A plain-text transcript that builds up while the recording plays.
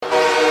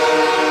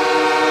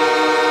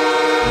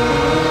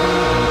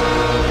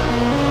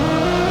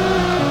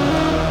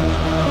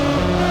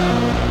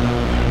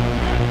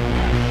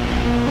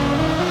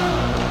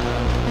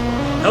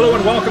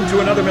to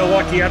another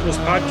Milwaukee Admirals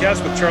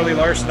podcast with Charlie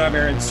Larson. I'm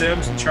Aaron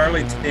Sims. And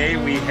Charlie, today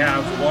we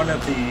have one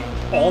of the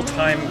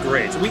all-time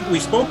greats. We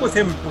spoke with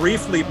him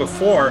briefly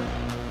before,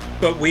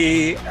 but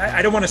I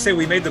don't want to say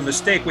we made the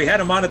mistake. We had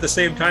him on at the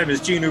same time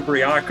as Gene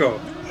Ubriaco.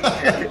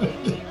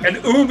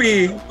 And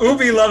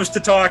Ubi loves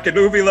to talk, and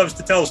Ubi loves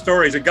to tell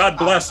stories, and God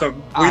bless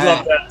him. We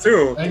love that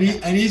too. And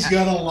he's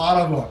got a lot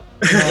of them.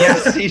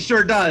 Yes, he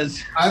sure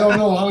does. I don't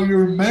know how he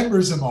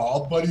remembers them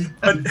all, but he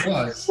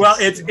does. Well,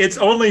 it's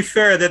only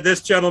fair that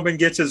this gentleman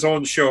gets his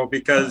own show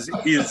because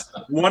he's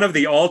one of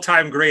the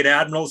all-time great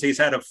Admirals. He's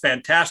had a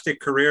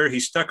fantastic career. He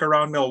stuck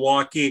around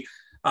Milwaukee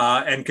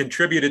and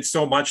contributed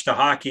so much to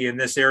hockey in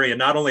this area,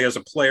 not only as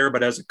a player,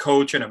 but as a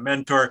coach and a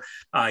mentor.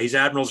 He's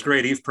Admirals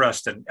great, Eve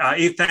Preston.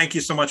 Eve, thank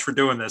you so much for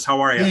doing this.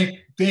 How are you?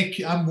 Thank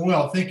you. I'm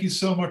well. Thank you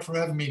so much for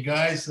having me,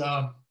 guys.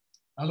 I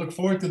look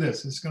forward to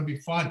this. It's going to be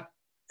fun.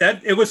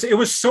 It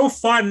was so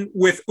fun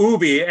with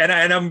Ubi, and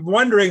I'm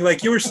wondering,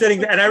 like, you were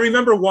sitting, and I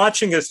remember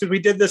watching this because we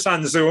did this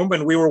on Zoom,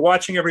 and we were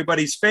watching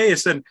everybody's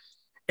face, and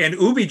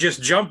Ubi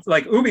just jumped.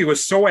 Like, Ubi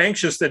was so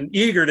anxious and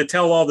eager to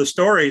tell all the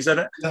stories,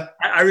 and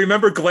I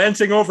remember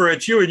glancing over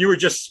at you, and you were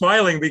just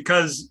smiling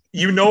because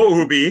you know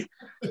Ubi,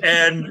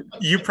 and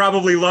you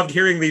probably loved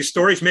hearing these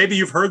stories. Maybe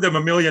you've heard them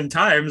a million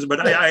times,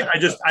 but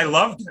I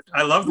loved it.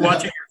 I loved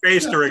watching your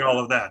face during all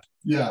of that.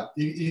 Yeah,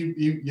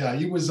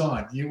 he was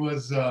on. He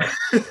was.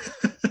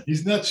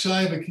 He's not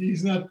shy, but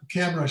he's not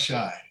camera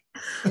shy.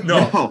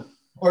 No,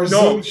 or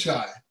Zoom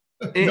shy.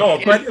 No,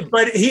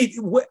 but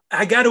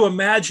I got to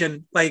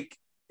imagine, like,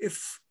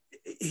 if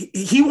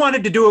he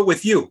wanted to do it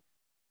with you,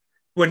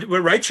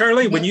 right,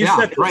 Charlie? When you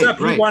set this up,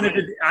 he wanted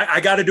to.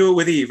 I got to do it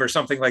with Eve or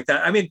something like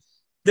that. I mean,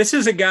 this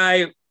is a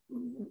guy.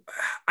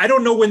 I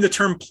don't know when the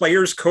term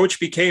players coach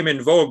became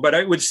in vogue, but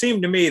it would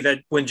seem to me that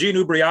when Gene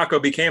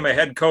Ubriaco became a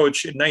head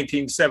coach in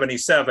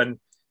 1977,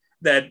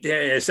 that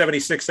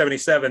 76,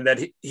 77, that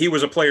he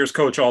was a players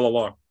coach all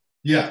along.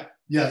 Yeah,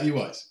 he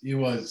was.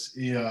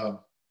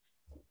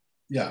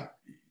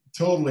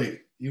 Totally.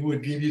 He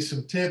would give you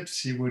some tips.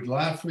 He would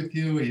laugh with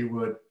you. He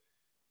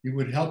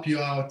would help you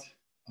out.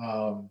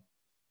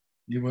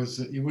 He was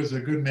a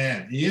good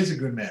man. He is a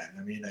good man.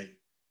 I mean,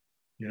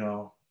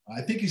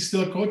 I think he's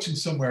still coaching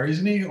somewhere,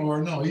 isn't he?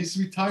 Or no, he's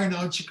retired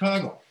now in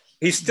Chicago.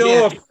 He's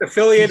still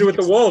affiliated with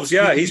the Wolves.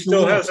 Yeah, he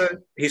still has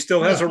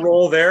a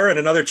role there and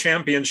another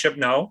championship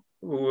now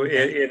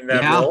in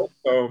that role.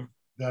 So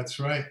that's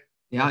right.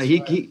 Yeah,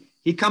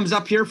 he comes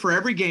up here for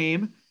every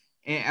game,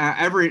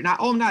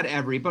 not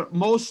every, but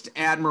most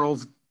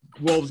Admirals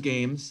Wolves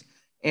games,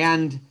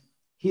 and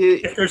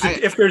if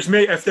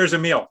there's a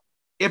meal.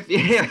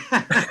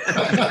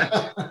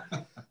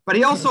 But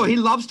he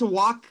loves to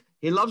walk.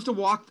 He loves to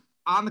walk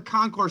on the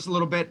concourse a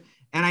little bit,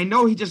 and I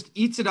know he just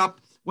eats it up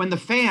when the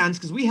fans,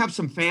 because we have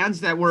some fans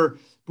that were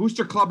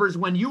booster clubbers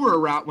when you were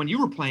around, when you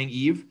were playing,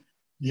 Eve.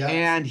 Yeah.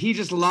 And he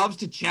just loves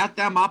to chat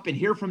them up and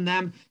hear from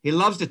them. He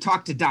loves to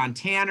talk to Don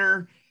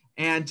Tanner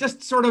and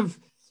just sort of,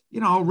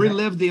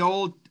 relive the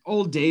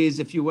old days,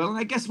 if you will. And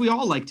I guess we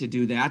all like to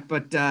do that,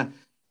 but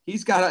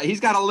he's got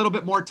a little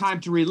bit more time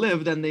to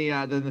relive than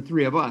the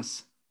three of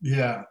us.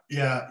 Yeah.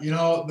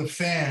 The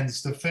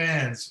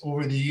fans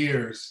over the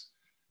years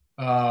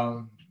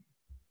have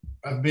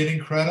been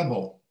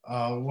incredible.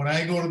 When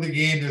I go to the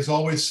game, there's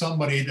always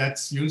somebody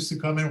that's used to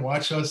come and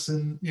watch us,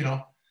 and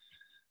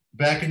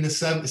back in the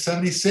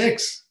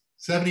 76,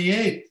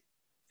 78.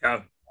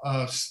 Yeah.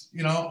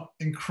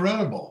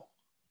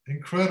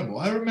 Incredible.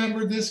 I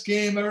remember this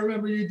game. I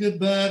remember you did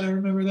that. I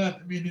remember that.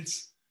 I mean,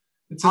 it's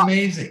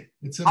amazing.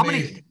 It's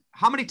amazing.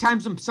 How many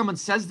times when someone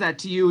says that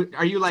to you,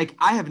 are you like,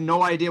 I have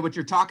no idea what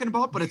you're talking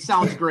about, but it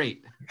sounds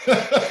great?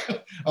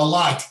 A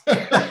lot.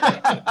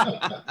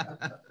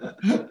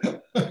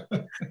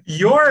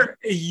 Your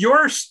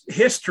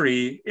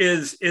history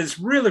is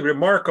really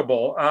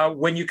remarkable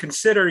when you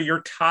consider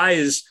your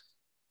ties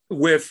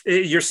with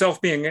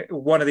yourself being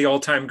one of the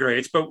all-time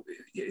greats. But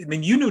I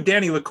mean, you knew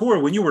Danny LaCour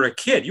when you were a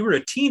kid. You were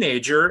a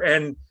teenager,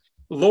 and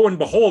lo and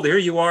behold, here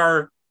you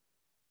are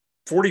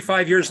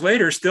 45 years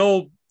later,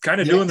 still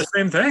kind of doing the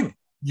same thing.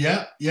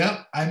 Yeah.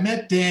 I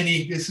met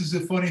Danny. This is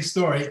a funny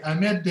story. I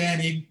met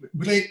Danny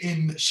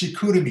in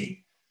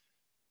Chicoutimi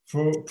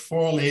for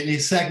Les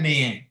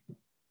Saguenayens.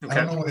 Okay. I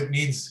don't know what it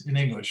means in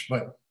English,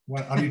 but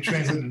how do you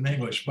translate it in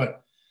English?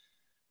 But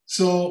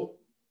so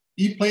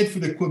he played for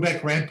the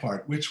Quebec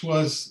Rampart, which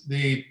was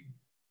the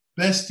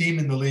best team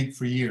in the league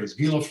for years.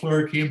 Guy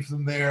Lafleur came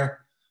from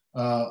there.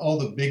 All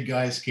the big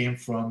guys came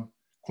from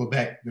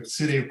Quebec, the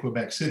city of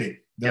Quebec City.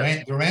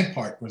 The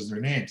Rampart was their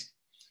names.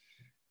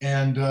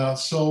 And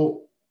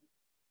so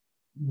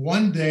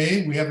one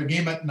day we have a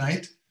game at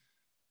night,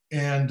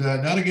 and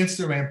not against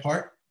the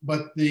Rampart,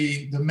 but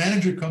the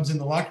manager comes in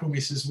the locker room.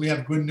 He says, we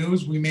have good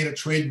news. We made a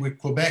trade with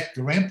Quebec,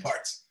 the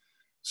Ramparts.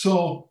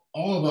 So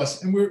all of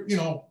us, and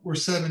we're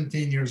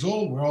 17 years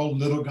old. We're all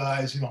little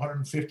guys,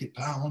 150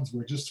 pounds.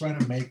 We're just trying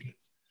to make it.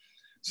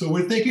 So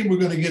we're thinking we're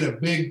going to get a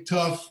big,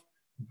 tough,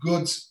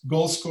 good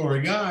goal scorer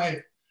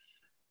guy.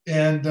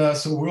 And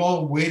so we're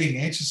all waiting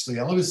anxiously.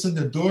 All of a sudden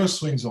the door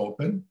swings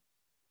open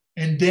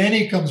and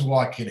Danny comes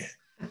walking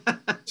in.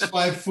 He's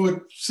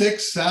 5'6",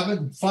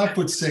 7,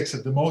 5'6"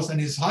 at the most, and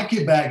his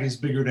hockey bag is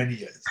bigger than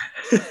he is.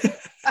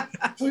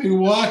 So he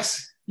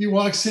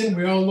walks in.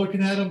 We're all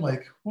looking at him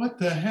like, what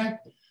the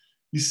heck?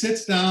 He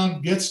sits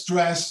down, gets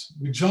dressed.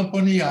 We jump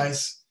on the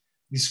ice.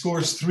 He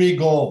scores 3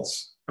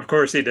 goals. Of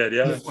course he did.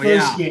 Yeah. The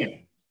first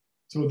game.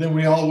 So then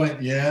we all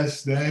went,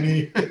 yes,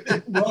 Danny,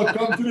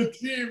 welcome to the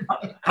team.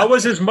 How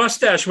was his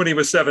mustache when he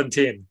was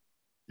 17?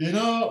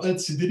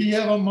 Let's see. Did he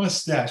have a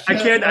mustache? I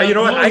can't. You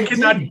know what?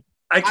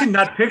 I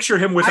cannot picture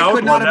him without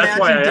one. That's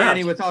why I Danny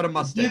asked. without a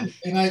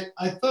mustache. And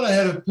I thought I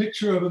had a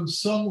picture of him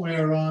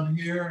somewhere on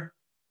here.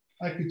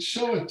 I could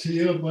show it to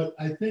you, but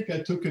I think I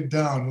took it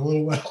down a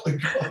little while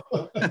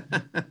ago.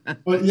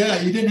 But yeah,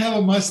 he didn't have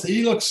a mustache.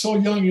 He looks so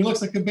young. He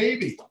looks like a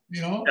baby,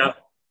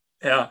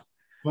 Yeah.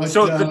 But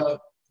So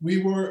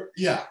we were,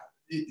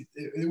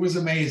 it was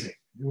amazing.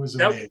 It was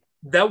amazing.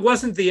 That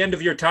wasn't the end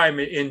of your time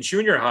in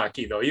junior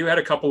hockey, though. You had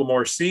a couple of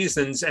more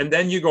seasons, and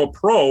then you go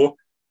pro,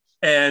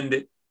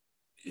 and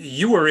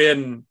you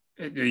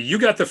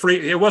got the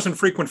free. It wasn't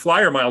frequent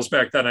flyer miles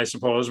back then, I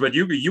suppose, but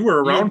you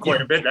were around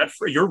quite a bit. That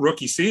your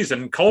rookie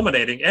season,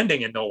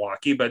 ending in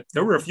Milwaukee, but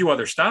there were a few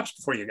other stops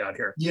before you got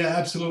here. Yeah,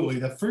 absolutely.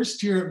 The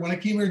first year when I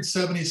came here in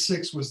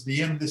 '76 was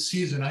the end of the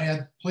season. I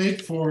had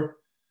played for.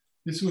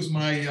 This was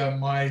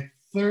my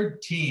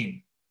third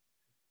team.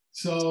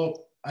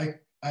 So I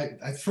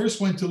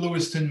first went to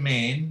Lewiston,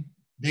 Maine.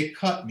 They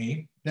cut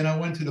me. Then I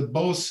went to the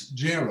Beauce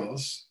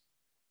Geros.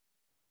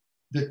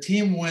 The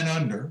team went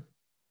under.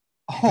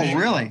 Oh,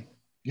 really?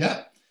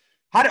 Yeah.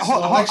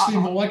 Actually,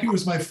 Milwaukee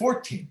was my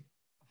 4th team.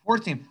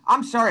 4th team.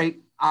 I'm sorry.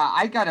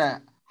 How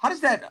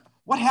does that,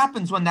 what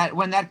happens when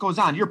that goes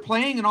on? You're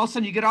playing and all of a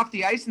sudden you get off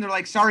the ice and they're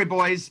like, sorry,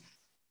 boys,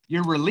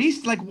 you're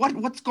released. Like what?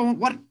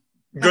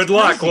 Good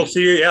luck. Crazy. We'll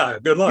see you. Yeah.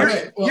 Good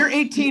luck. You're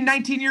 18,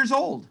 19 years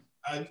old.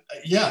 At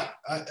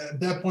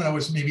that point I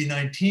was maybe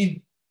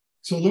 19.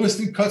 So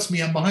Lewiston cuts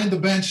me. I'm behind the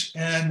bench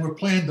and we're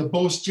playing the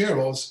Beauce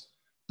Geros.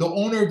 The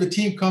owner of the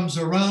team comes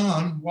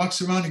around,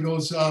 walks around, and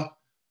goes,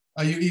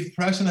 are you Yves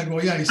Presson? I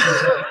go, yeah. He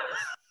says,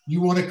 you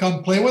want to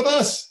come play with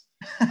us?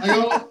 I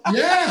go,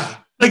 yeah.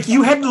 Like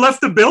you hadn't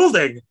left the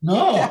building.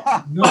 No.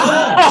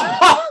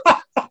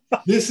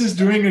 This is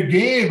during a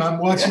game. I'm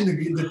watching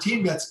the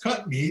team that's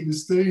cut me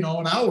just an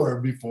hour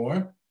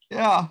before.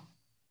 Yeah.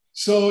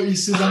 So he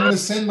says, I'm going to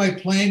send my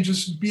plane,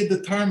 just be at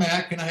the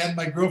tarmac. And I had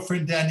my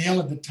girlfriend,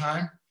 Danielle, at the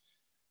time.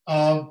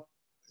 So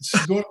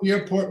go to the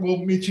airport. We'll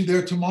meet you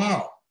there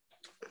tomorrow.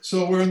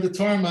 So we're in the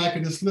tarmac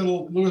at this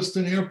little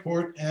Lewiston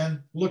airport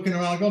and looking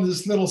around, going,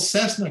 this little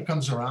Cessna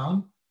comes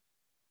around,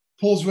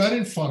 pulls right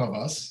in front of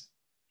us.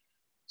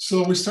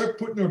 So we start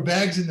putting our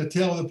bags in the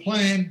tail of the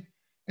plane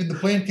and the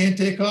plane can't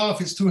take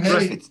off. It's too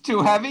heavy. It's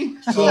too heavy?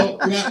 So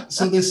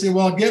they say,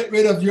 well, get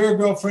rid of your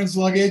girlfriend's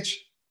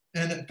luggage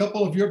and a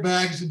couple of your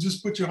bags and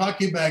just put your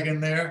hockey bag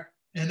in there.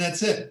 And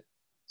that's it.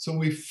 So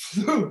we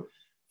flew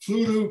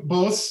to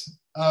Beauce,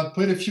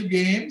 played a few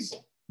games,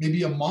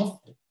 maybe a month.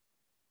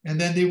 And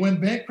then they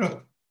went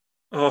bankrupt.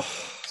 Oh.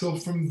 So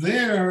from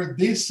there,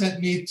 they sent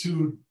me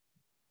to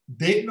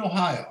Dayton,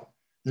 Ohio,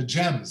 the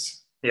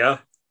Gems. Yeah.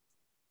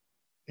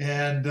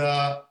 And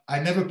I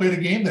never played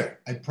a game there.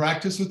 I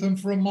practiced with them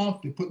for a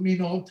month. They put me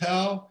in a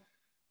hotel.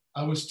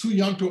 I was too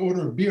young to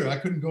order a beer. I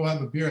couldn't go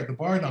have a beer at the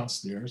bar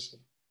downstairs.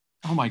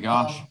 Oh my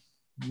gosh.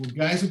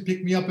 Guys would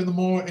pick me up in the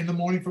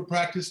morning for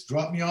practice,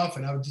 drop me off,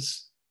 and I would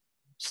just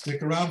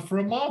stick around for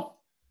a month.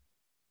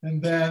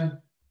 And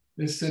then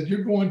they said,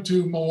 you're going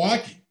to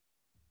Milwaukee.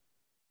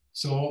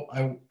 So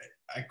I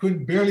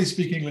couldn't barely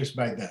speak English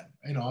back then.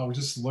 I was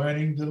just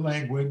learning the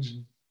language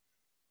and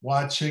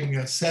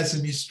watching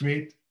Sesame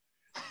Street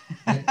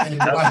and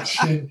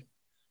watching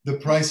The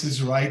Price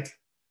is Right.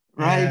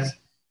 Right.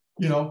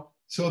 And,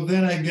 so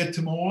then I get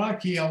to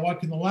Milwaukee. I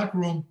walk in the locker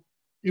room.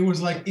 It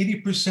was like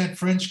 80%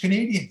 French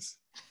Canadians.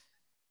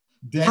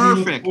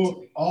 Perfect.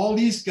 All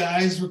these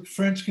guys were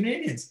French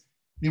Canadians.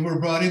 They were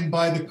brought in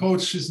by the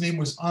coach. His name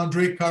was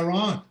Andre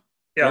Caron.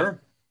 Yeah.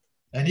 Sure.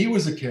 And he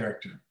was a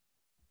character.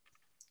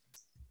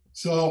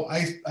 So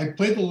I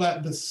played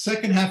the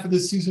second half of the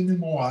season in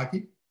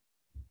Milwaukee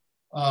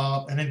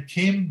and then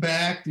came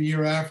back the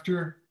year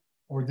after,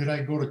 or did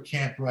I go to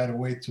camp right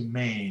away to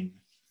Maine,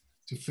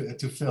 to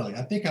Philly?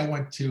 I think I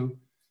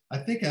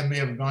may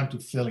have gone to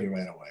Philly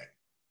right away.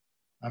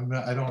 I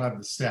don't have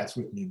the stats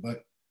with me,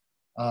 but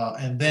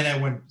and then I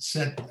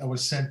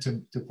was sent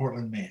to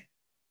Portland, Maine,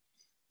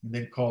 and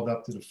then called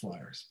up to the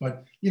Flyers.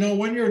 But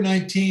when you're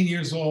 19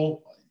 years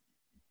old,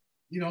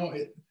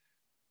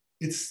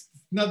 it's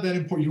not that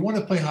important. You want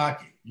to play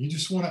hockey. You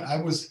just want to.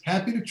 I was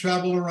happy to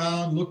travel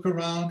around, look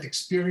around,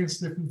 experience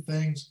different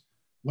things,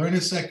 learn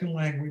a second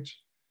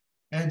language,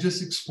 and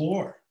just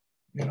explore.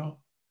 That's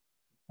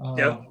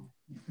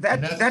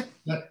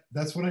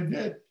what I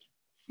did.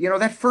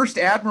 That first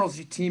Admirals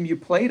team you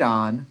played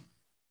on,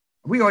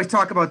 we always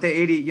talk about the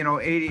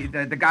 80,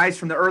 the guys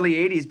from the early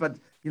 80s, but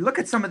you look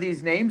at some of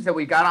these names that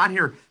we got on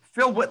here.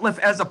 Phil Whitliff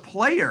as a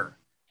player.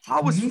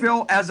 How was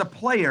Phil as a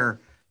player?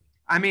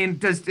 I mean,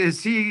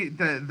 is he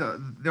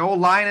the old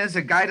line is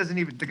a guy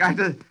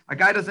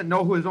doesn't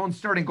know who his own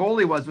starting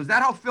goalie was. Was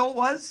that how Phil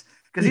was?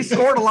 Because he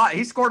scored a lot.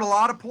 He scored a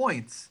lot of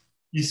points.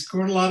 He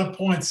scored a lot of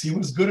points. He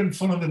was good in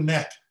front of the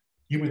net.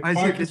 He would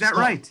park is that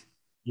right?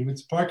 He would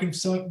park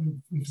himself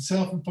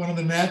in front of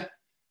the net,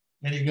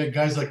 and you got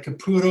guys like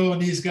Caputo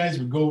and these guys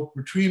would go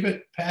retrieve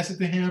it, pass it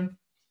to him,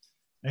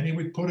 and he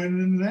would put it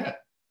in the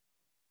net.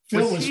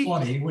 Phil was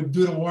funny. He would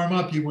do the warm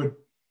up.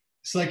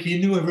 It's like he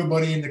knew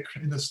everybody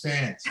in the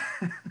stands.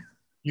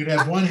 You'd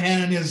have one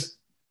hand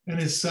in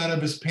his side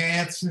of his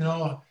pants,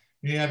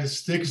 he'd have his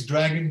sticks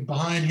dragging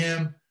behind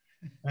him.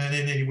 And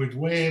then he would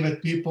wave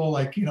at people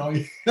like, You know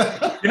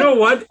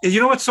what?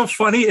 You know what's so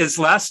funny is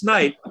last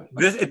night,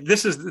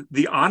 this is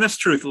the honest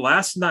truth.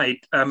 Last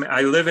night,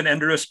 I live in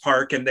Enderus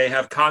Park and they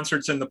have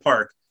concerts in the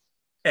park.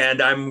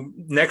 And I'm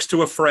next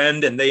to a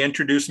friend and they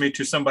introduce me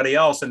to somebody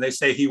else and they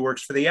say he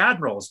works for the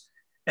Admirals.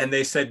 And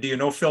they said, do you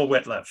know Phil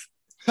Whitliff?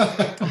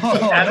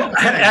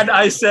 And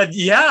I said,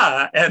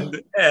 yeah.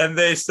 And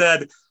they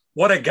said,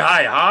 what a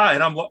guy, huh?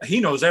 And he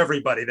knows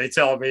everybody, they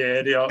tell me,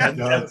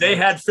 and they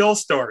had Phil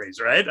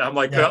stories, right? I'm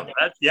like,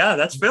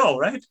 that's Phil,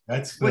 right?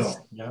 That's Phil.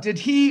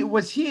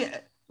 Was he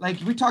like,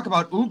 we talk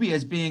about Ubi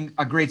as being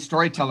a great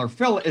storyteller.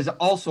 Phil is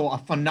also a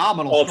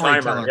phenomenal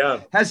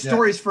storyteller. Has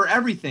stories for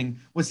everything.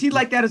 Was he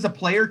like that as a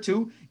player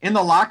too? In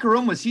the locker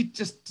room, was he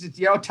just,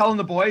 telling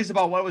the boys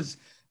about what it was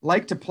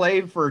like to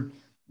play for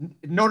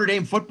Notre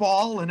Dame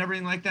football and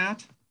everything like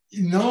that?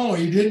 No,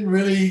 he didn't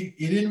really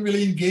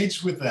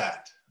engage with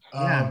that.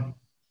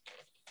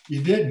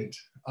 You didn't.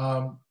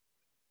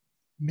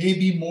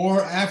 Maybe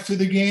more after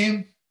the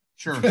game.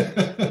 Sure.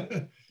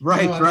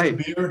 Right. A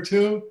beer or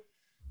two.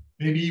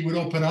 Maybe he would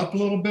open up a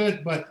little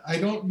bit, but I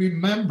don't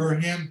remember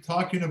him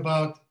talking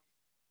about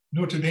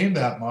Notre Dame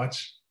that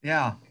much.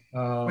 Yeah.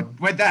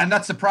 But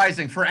that's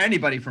surprising for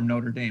anybody from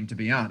Notre Dame, to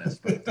be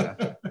honest.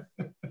 But,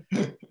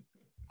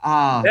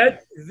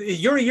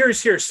 your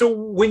years here. So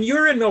when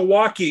you're in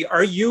Milwaukee,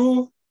 are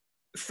you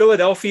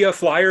Philadelphia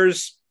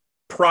Flyers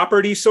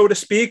property, so to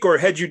speak, or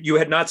you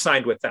had not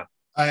signed with them?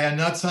 I had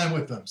not signed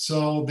with them.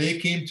 So they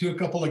came to a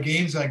couple of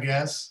games, I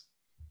guess.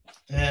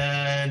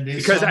 And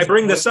because I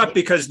bring this up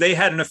because they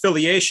had an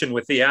affiliation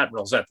with the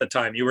Admirals at the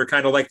time. You were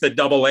kind of like the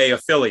AA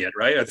affiliate,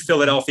 right?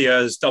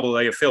 Philadelphia's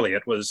AA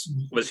affiliate was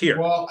here.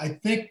 Well, I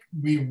think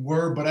we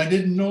were, but I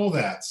didn't know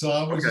that. So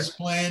I was just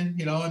playing,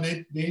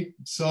 and they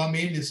saw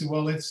me and they said,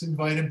 well, let's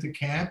invite him to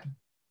camp.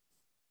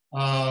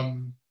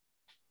 And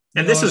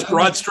this is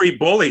Broad Street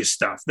Bullies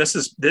stuff.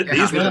 These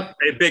were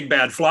the big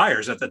bad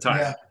Flyers at the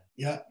time.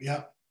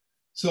 Yeah.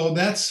 So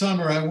that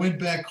summer I went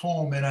back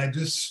home and I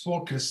just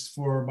focused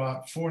for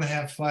about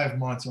 4.5, 5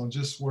 months on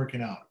just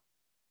working out.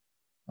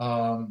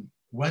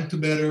 Went to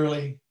bed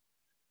early,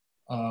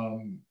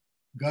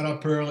 got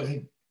up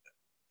early,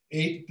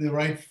 ate the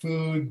right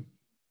food,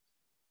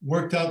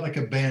 worked out like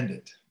a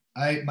bandit.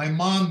 My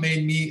mom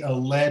made me a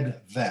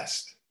lead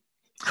vest.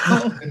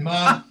 And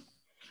Mom,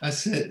 I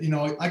said,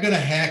 I got to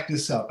hack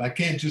this up. I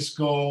can't just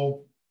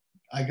go.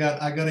 I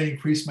got to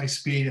increase my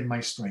speed and my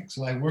strength.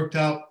 So I worked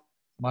out.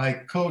 My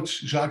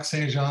coach, Jacques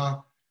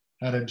Saint-Jean,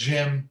 had a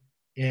gym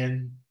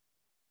in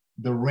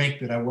the rink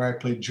where I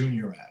played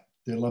junior at,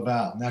 the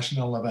Laval,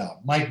 National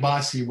Laval. Mike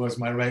Bossy was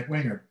my right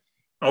winger.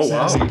 Oh,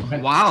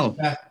 wow.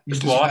 He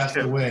just passed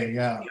away,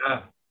 yeah.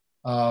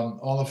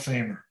 Hall of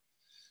Famer.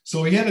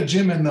 So he had a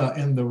gym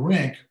in the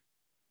rink.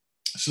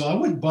 So I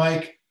would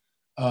bike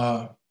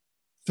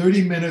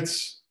 30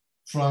 minutes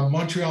from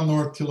Montreal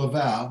North to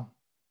Laval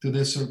to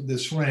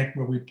this rink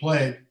where we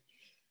played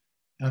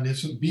on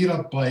this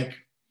beat-up bike.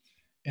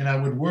 And I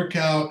would work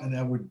out and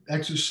I would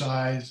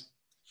exercise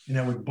and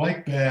I would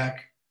bike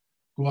back,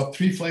 go up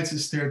 3 flights of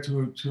stairs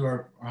to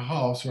our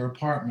house, our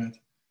apartment.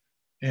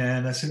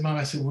 And I said, Mom,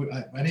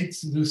 I need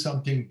to do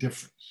something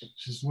different.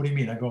 She says, what do you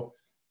mean? I go,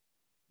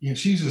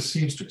 she's a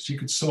seamstress. She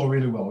could sew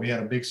really well. We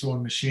had a big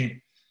sewing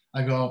machine.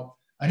 I go,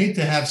 I need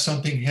to have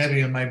something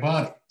heavy on my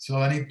body. So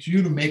I need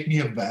you to make me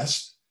a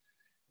vest.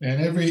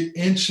 And every 1.5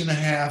 inches,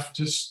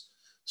 just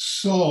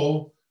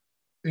sew,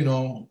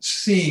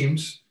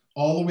 seams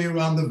all the way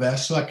around the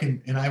vest so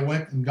I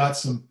went and got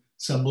some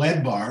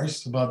lead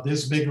bars about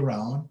this big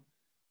around,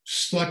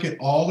 stuck it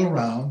all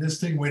around.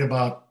 This thing weighed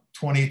about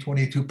 20,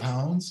 22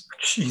 pounds.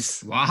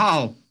 Jeez.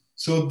 Wow.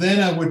 So then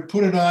I would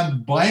put it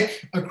on,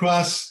 bike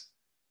across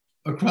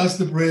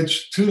the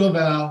bridge to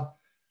Laval,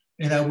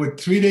 and I would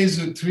 3 days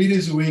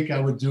a week, I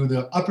would do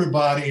the upper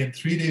body, and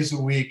 3 days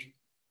a week,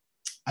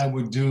 I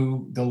would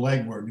do the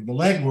leg work. The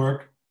leg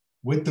work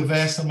with the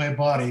vest on my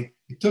body,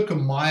 it took a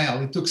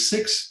mile. It took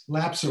 6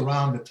 laps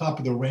around the top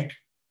of the rink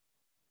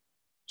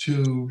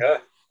to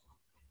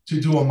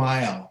do a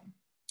mile.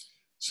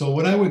 So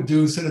what I would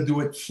do, instead of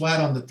do it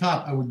flat on the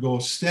top, I would go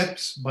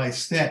steps by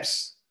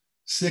steps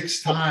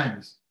 6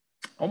 times.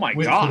 Oh my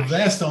with gosh. the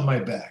vest on my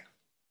back.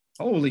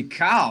 Holy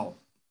cow.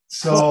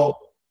 So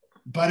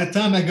by the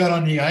time I got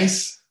on the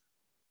ice,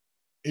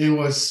 it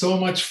was so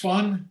much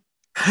fun.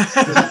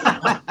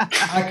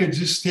 I could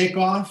just take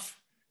off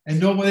and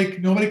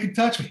nobody could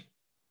touch me.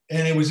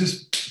 And it was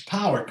just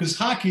power, because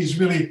hockey is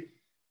really,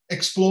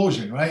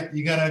 explosion, right?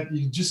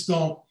 You just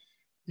don't,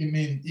 I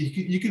mean,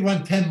 you can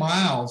run 10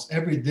 miles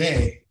every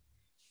day,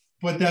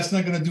 but that's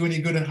not going to do any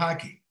good in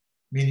hockey.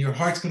 I mean, your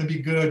heart's going to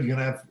be good. You're going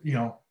to have,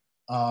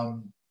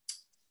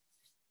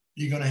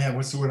 you're going to have,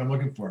 what's the word I'm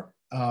looking for?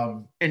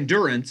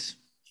 Endurance.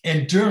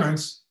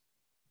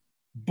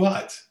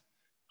 But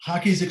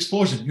hockey's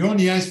explosion. You're on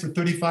the ice for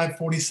 35,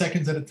 40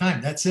 seconds at a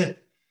time. That's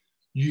it.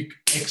 You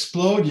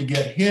explode, you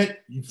get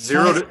hit.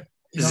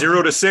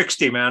 Zero to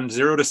 60, man.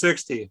 0 to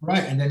 60.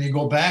 Right. And then you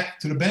go back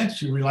to the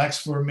bench, you relax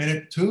for a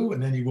minute, two,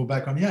 and then you go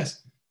back on the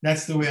ice.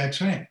 That's the way I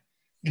train.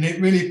 And it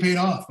really paid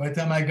off. By the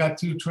time I got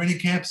to training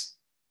camps,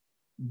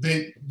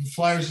 the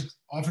Flyers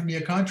offered me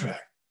a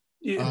contract.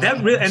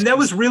 That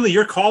was really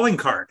your calling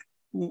card.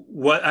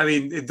 What I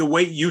mean, the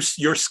way you're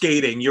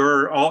skating,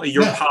 your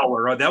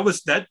power.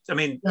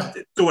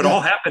 So it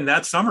all happened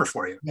that summer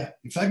for you. Yeah.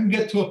 If I can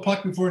get to a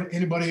puck before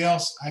anybody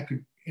else, I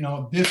could.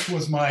 This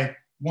was my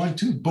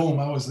 1-2. Boom,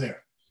 I was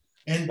there,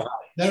 and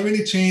that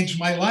really changed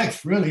my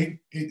life.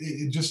 Really,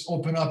 it just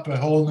opened up a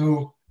whole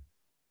new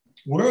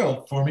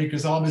world for me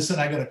because all of a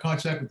sudden I got a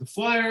contract with the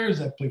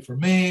Flyers. I played for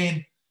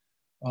Maine.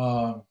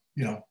 Yeah.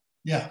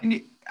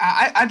 And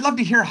I'd love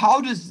to hear how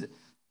did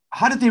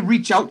they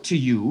reach out to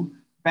you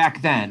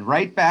back then,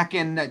 right? Back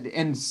in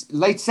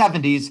late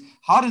 70s,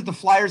 how did the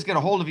Flyers get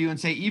a hold of you and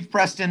say, Yves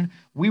Preston,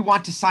 we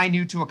want to sign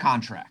you to a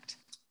contract?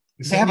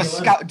 Do they have a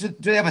scout? Do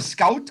they have a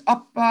scout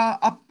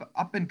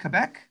up in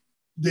Quebec?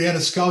 They had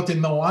a scout in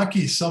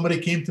Milwaukee. Somebody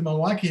came to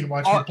Milwaukee and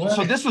watched me play.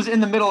 So this was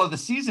in the middle of the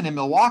season in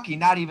Milwaukee,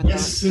 not even.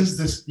 This is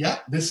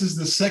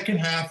the second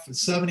half of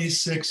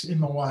 76 in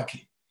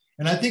Milwaukee.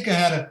 And I think I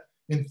had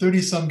in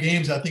 30 some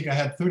games, I think I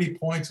had 30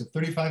 points or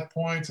 35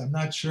 points. I'm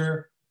not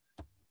sure.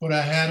 But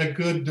I had a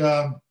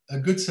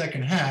good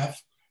second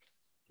half,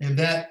 and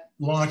that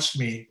launched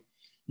me.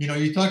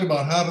 You talk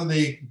about how do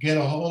they get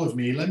a hold of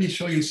me. Let me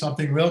show you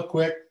something real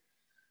quick.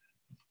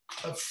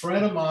 A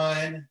friend of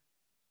mine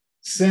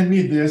sent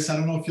me this. I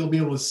don't know if you'll be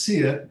able to see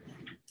it,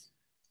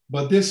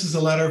 but this is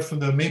a letter from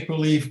the Maple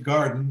Leaf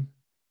Garden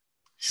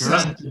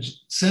sent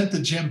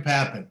to Jim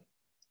Pappin.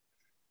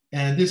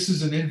 And this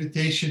is an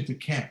invitation to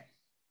camp.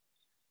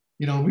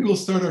 We will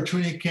start our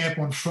training camp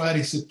on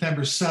Friday,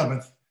 September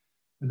 7th.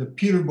 In the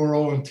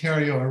Peterborough,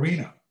 Ontario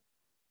arena.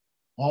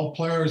 All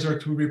players are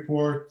to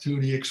report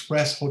to the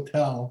Express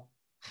Hotel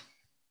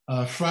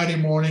Friday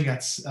morning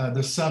at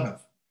the 7th.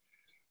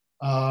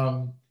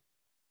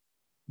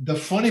 The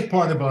funny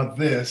part about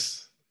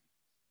this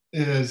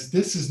is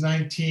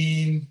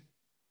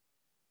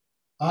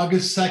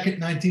August 2nd,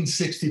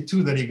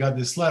 1962 that he got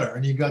this letter,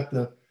 and you got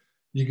the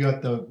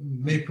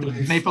Maple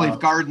Leaf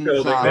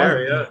Gardens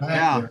there,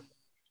 yeah.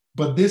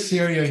 But this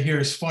area here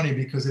is funny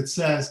because it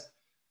says,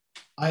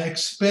 I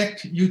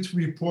expect you to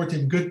report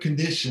in good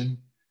condition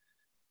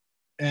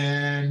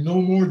and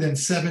no more than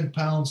 7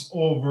 pounds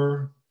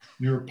over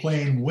your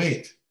playing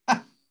weight,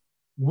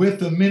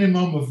 with a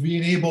minimum of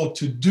being able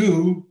to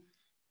do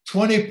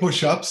 20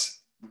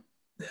 push-ups,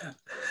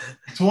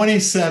 20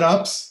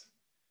 set-ups,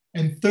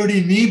 and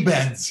 30 knee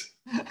bends.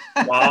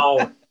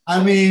 Wow.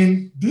 I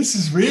mean, this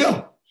is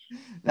real.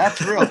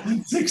 That's real.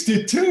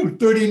 62,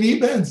 30 knee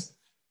bends.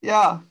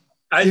 Yeah.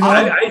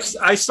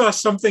 I saw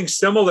something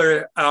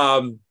similar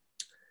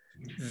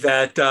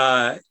that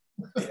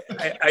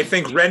I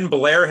think Ren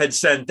Blair had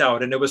sent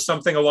out, and it was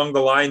something along the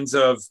lines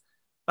of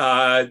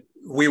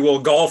we will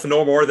golf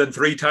no more than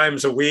 3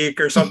 times a week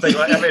or something.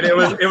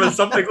 It was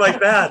something like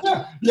that.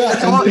 Yeah,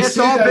 it's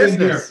all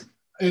business.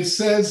 It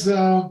says,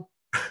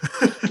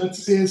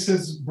 let's see, it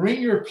says,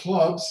 bring your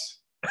clubs.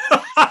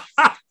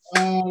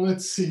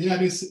 Let's see. Yeah,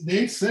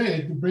 they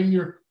say bring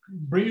your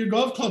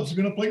golf clubs.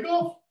 You're going to play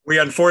golf. We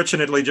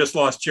unfortunately just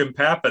lost Jim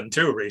Pappin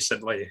too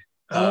recently.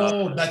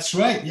 That's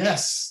right.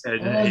 Yes.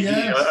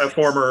 Yes. A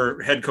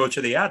former head coach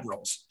of the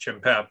Admirals, Jim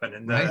Pappin,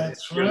 and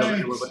that's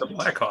right. with the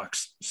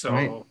Blackhawks. So,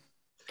 right.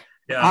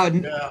 Yeah.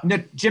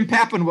 Jim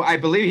Pappin, I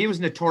believe he was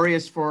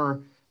notorious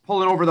for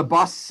pulling over the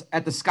bus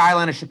at the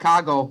skyline of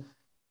Chicago,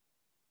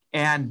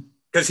 and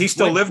because he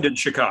still lived in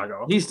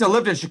Chicago. He still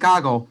lived in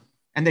Chicago,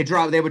 and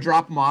they would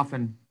drop him off,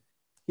 and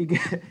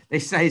they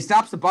say he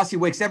stops the bus. He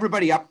wakes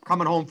everybody up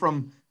coming home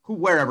from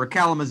wherever,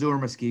 Kalamazoo or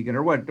Muskegon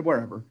or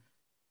wherever.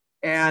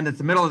 And it's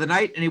the middle of the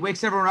night, and he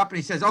wakes everyone up and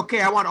he says,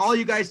 okay, I want all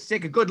you guys to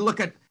take a good look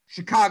at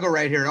Chicago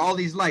right here, all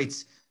these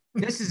lights.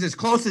 This is as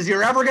close as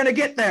you're ever going to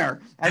get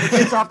there. And he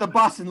gets off the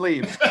bus and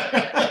leaves.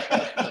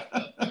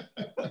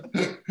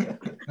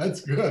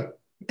 That's good.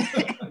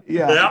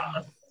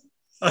 Yeah.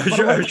 I'm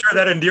sure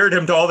that endeared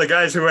him to all the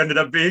guys who ended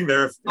up being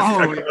there a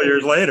couple of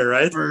years later,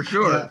 right? For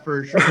sure. Yeah.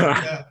 For sure.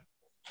 Yeah.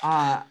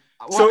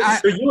 Go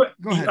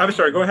ahead. I'm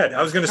sorry, go ahead.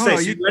 I was going to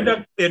say, you end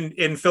up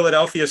in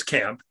Philadelphia's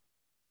camp,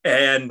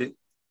 and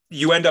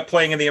you end up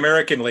playing in the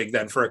American League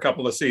then for a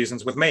couple of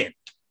seasons with Maine.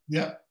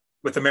 Yeah.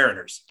 With the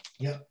Mariners.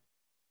 Yeah.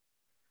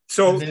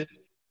 So,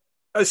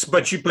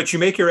 but you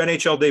make your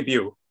NHL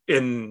debut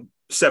in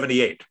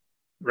 78,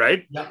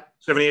 right? Yeah.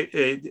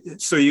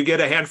 78. So you get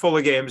a handful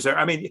of games there.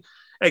 I mean,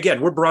 again,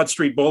 we're Broad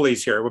Street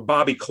bullies here with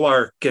Bobby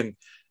Clark and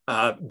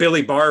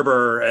Billy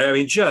Barber. I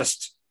mean,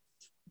 just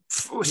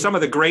some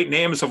of the great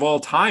names of all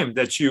time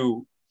that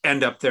you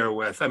end up there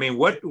with. I mean,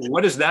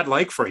 what is that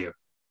like for you?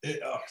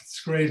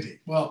 It's crazy.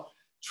 Well,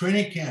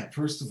 training camp,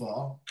 first of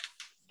all,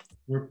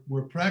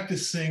 we're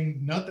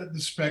practicing not at the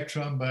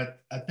Spectrum,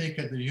 but I think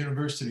at the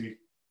University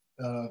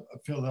of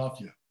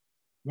Philadelphia,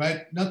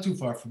 right? Not too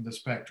far from the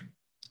Spectrum.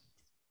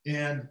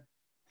 And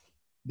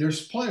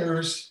there's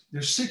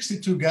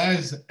 62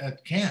 guys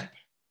at camp.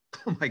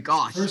 Oh my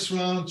gosh. First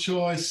round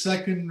choice,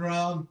 second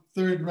round,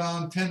 third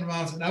round, 10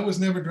 rounds. And I was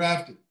never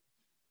drafted,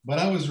 but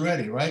I was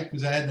ready, right?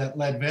 Because I had that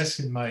lead vest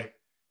in my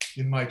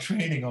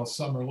training all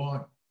summer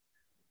long.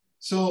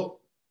 So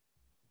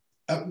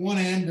at one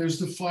end, there's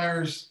the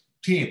Flyers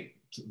team.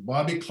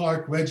 Bobby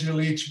Clarke, Reggie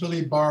Leach,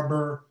 Billy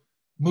Barber,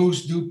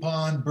 Moose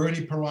Dupont,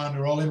 Bernie Perron,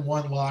 they're all in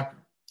one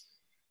locker.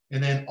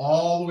 And then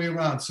all the way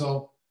around.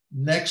 So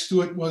next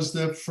to it was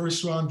the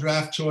first round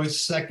draft choice,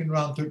 second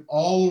round, third,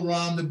 all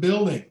around the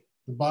building,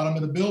 the bottom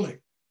of the building.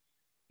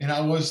 And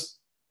I was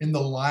in the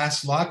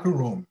last locker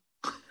room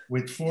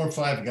with 4 or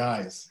 5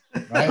 guys,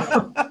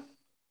 right?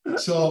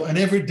 So, and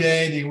every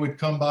day they would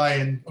come by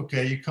and,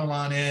 okay, you come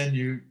on in,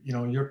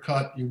 you're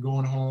cut, you're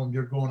going home,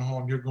 you're going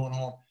home, you're going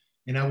home.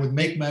 And I would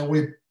make my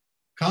way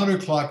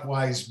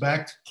counterclockwise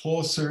back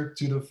closer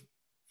to the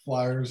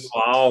Flyers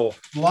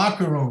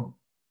locker room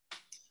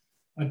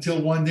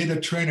until one day the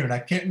trainer, and I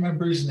can't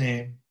remember his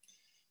name,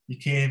 he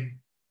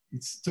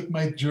took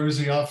my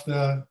jersey off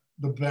the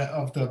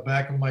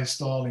back of my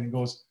stall and he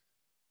goes,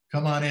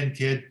 "Come on in,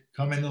 kid,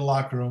 come in the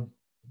locker room."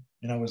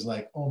 And I was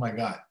like, oh my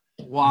God.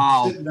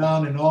 Wow. I'm sitting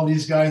down and all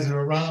these guys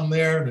are around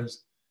there.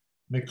 There's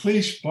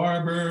McLeish,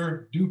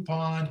 Barber,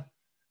 Dupont.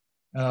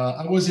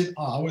 I was in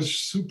awe. I was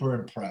super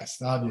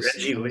impressed,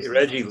 obviously.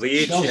 Reggie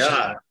Leach,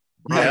 yeah.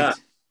 Right. Yeah.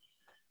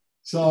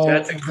 So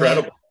that's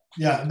incredible.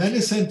 And then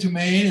they sent to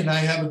Maine, and I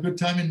have a good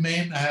time in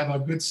Maine. I have a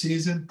good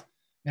season.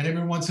 And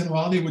every once in a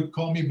while, they would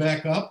call me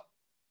back up.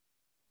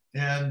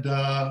 And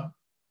I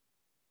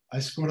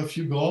scored a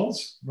few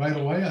goals right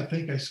away. I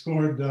think I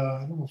scored,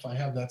 I don't know if I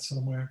have that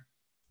somewhere.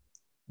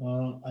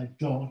 I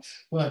don't,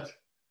 but.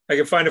 I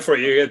can find it for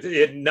you.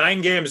 You had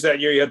 9 games that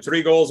year. You had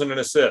 3 goals and an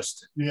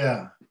assist.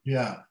 Yeah.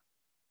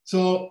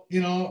 So,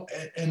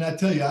 and I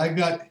tell you,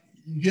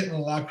 you get in the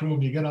locker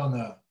room, you get on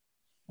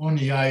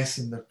the ice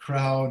and the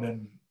crowd,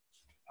 and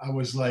I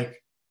was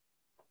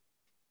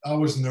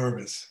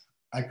nervous.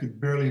 I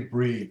could barely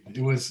breathe.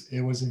 It was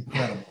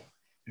incredible.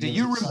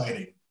 It was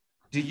exciting.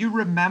 Do you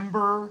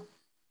remember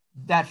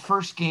that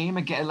first game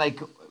again? Like,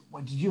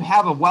 did you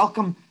have a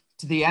welcome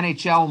to the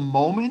NHL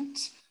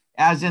moment?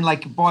 As in,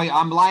 like, boy,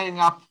 I'm lining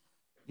up.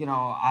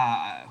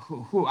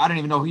 Who I don't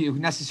even know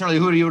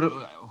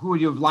who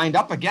you lined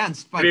up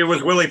against. But maybe it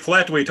was Willie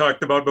Plett we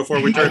talked about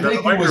before we turned on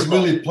the microphone. I think it was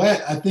Willie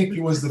Plett. I think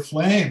it was the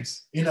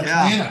Flames in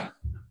Atlanta.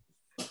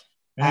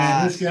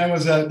 And this guy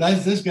was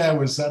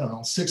I don't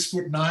know,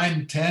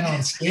 6'9", 10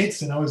 on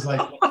skates, and I was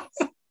like,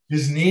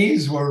 his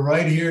knees were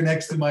right here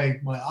next to my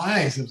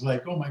eyes. It was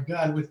like, oh my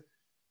God.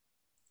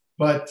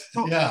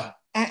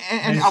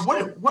 And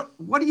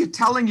what are you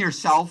telling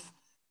yourself?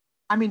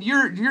 I mean,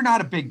 you're not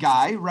a big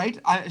guy, right?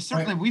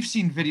 Certainly, we've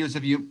seen videos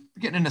of you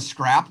getting in a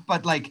scrap,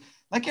 but like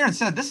Aaron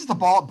said, this is the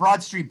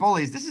Broad Street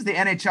Bullies. This is the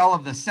NHL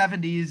of the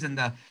 70s and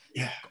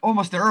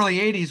almost the early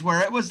 80s,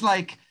 where it was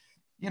like,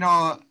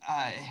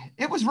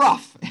 it was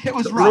rough. It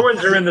was rough.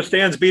 Bruins are in the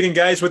stands beating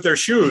guys with their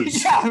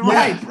shoes.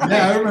 Right.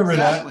 Yeah, I remember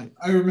that.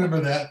 I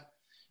remember that.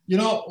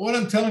 What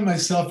I'm telling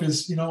myself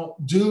is,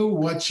 do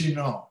what you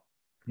know.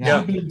 Yeah.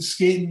 You've been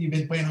skating, you've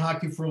been playing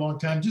hockey for a long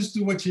time. Just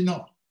do what you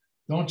know.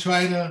 Don't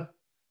try to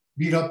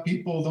beat up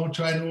people. Don't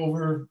try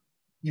to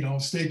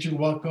state your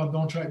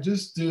welcome.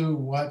 Just do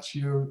what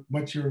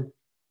you're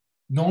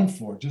known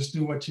for. Just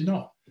do what you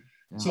know.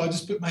 Yeah. So I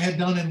just put my head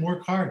down and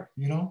work hard,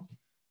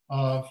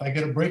 if I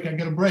get a break, I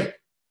get a break.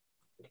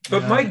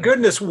 But my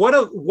goodness, what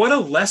a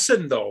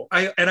lesson though.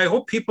 I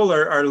hope people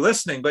are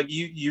listening, but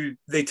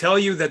they tell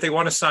you that they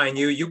want to sign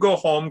you. You go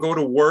home, go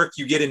to work,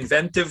 you get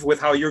inventive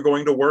with how you're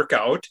going to work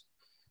out.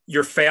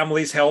 Your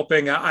family's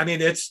helping. I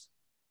mean, it's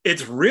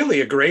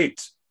really a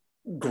great,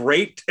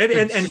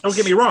 and don't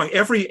get me wrong.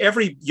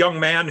 Every young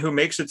man who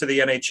makes it to the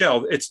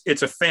NHL,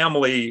 it's a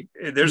family.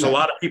 There's a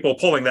lot of people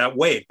pulling that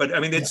weight, but I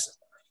mean, it's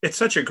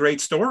such a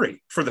great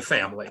story for the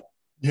family.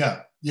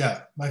 Yeah.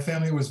 My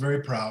family was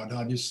very proud,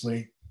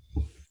 obviously.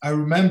 I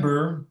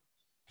remember,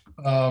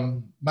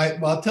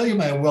 I'll tell you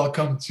my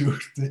welcome to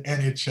the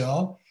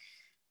NHL.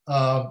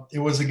 It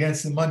was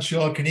against the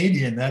Montreal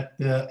Canadiens at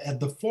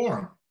the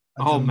Forum.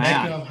 Oh,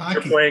 man.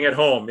 You're playing at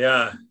home,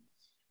 yeah.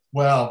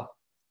 Well,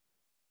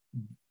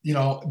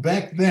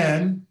 back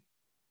then,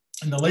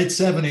 in the late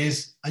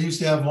 70s, I used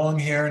to have long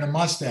hair and a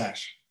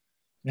mustache,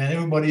 and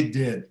everybody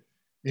did.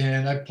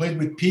 And I played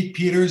with Pete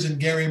Peters and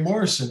Gary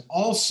Morrison,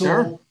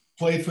 also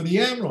played for the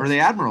Admirals. For the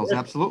Admirals,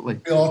 absolutely.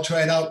 We all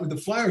tried out with the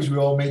Flyers. We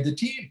all made the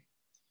team.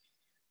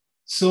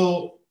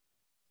 So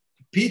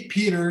Pete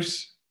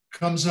Peters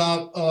comes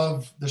out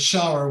of the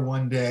shower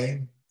one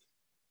day,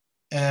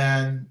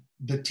 and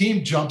the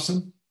team jumps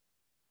him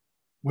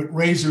with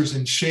razors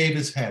and shave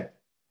his head.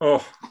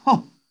 Oh.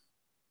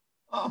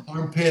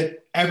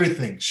 armpit,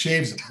 everything,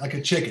 shaves him like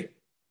a chicken.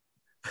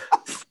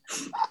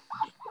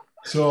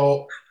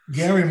 So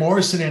Gary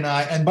Morrison and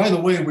I, and by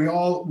the way,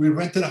 we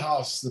rented a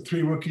house, the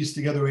 3 rookies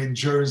together in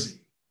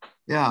Jersey.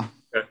 Yeah.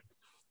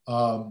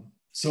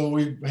 So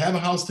we have a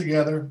house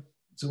together.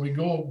 So we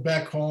go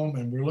back home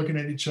and we're looking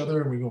at each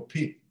other and we go,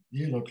 Pete,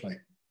 you look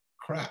like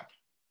crap.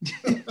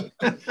 He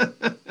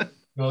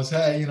goes,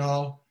 hey,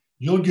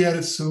 you'll get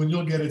it soon.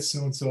 You'll get it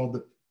soon.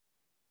 So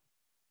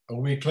a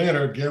week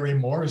later, Gary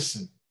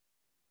Morrison,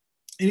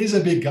 and he's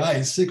a big guy.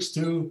 He's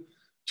 6'2",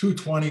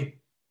 220.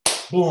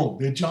 Boom,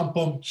 they jump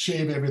him,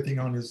 shave everything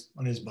on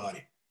his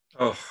body.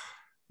 Oh,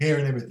 hair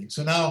and everything.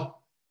 So now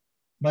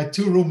my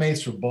 2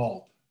 roommates are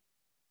bald.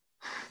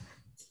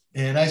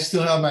 And I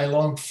still have my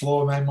long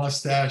flow, my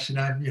mustache, and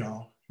I'm,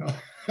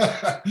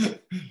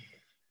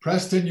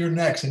 Preston, you're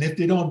next. And if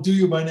they don't do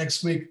you by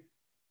next week,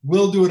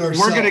 we'll do it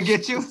ourselves. We're going to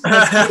get you.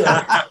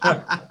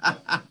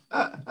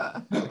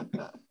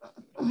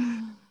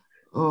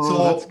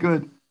 So that's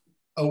good.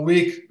 A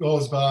week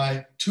goes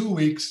by, 2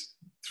 weeks,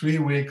 3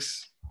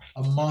 weeks,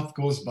 a month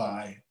goes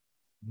by,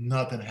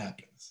 nothing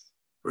happens.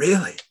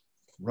 Really?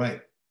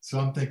 Right. So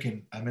I'm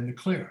thinking, I'm in the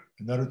clear.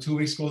 Another 2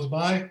 weeks goes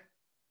by,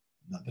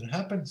 nothing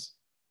happens.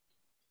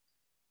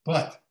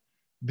 But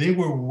they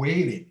were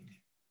waiting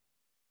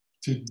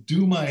to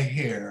do my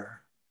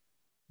hair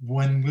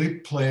when we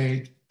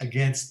played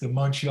against the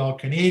Montreal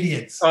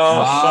Canadiens.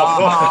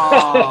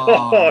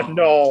 Oh,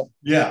 no.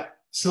 Yeah.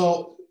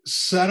 So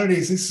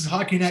Saturdays, this is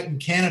hockey night in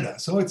Canada.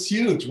 So it's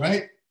huge,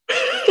 right?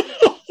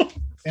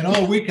 And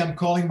all week I'm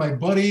calling my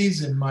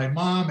buddies and my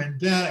mom and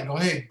dad. I go,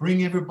 hey,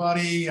 bring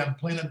everybody. I'm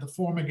playing at the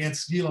Forum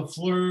against Guy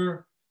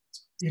Lafleur.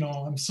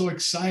 I'm so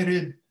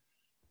excited.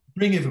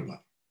 Bring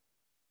everybody.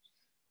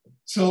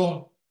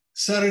 So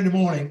Saturday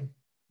morning,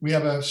 we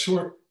have a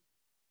short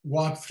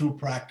walk through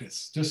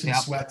practice, just in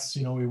sweats.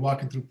 We're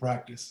walking through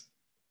practice.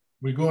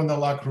 We go in the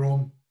locker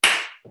room.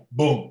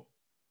 Boom.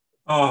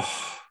 Oh.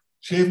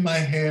 Shave my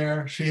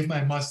hair, shave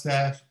my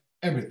mustache,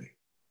 everything.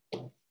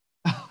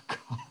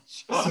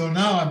 So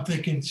now I'm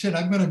thinking, shit,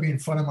 I'm going to be in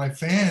front of my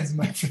fans,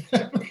 my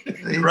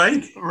family.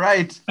 Right?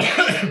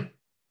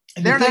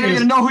 They're not even going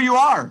to know who you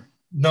are.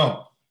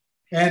 No.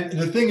 And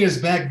the thing is,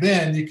 back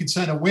then, you could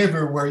sign a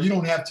waiver where you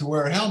don't have to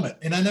wear a helmet.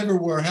 And I never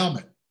wore a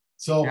helmet.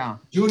 So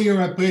junior,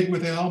 I played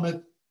with a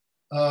helmet.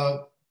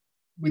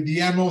 With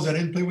the Admirals, I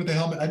didn't play with a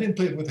helmet. I didn't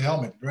play with a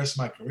helmet the rest of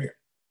my career.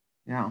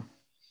 Yeah.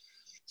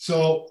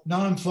 So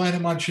now I'm flying to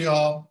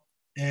Montreal,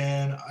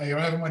 and I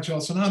arrive in Montreal.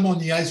 So now I'm on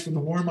the ice for the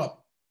warm-up.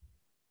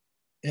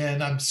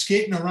 And I'm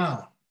skating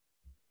around.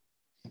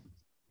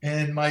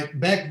 And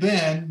back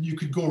then, you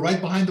could go right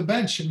behind the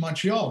bench in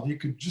Montreal. You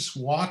could just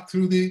walk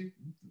through the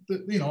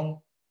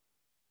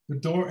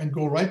door and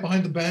go right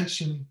behind the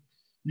bench, and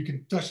you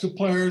can touch the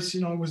players.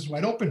 It was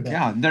wide open then.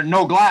 Yeah, there's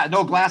no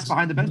glass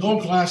behind the bench. No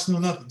glass, no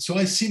nothing. So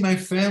I see my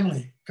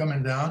family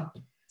coming down,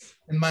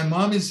 and my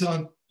mom is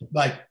on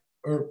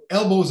her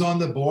elbows on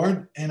the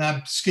board, and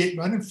I'm skating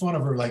right in front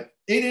of her, 8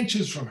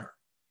 inches from her.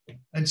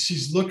 And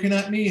she's looking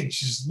at me, and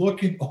she's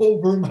looking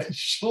over my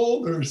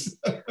shoulders.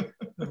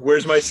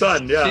 Where's my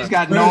son? Yeah. She's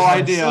got no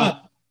idea. Son?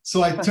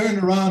 So I turned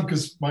around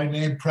because my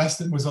name,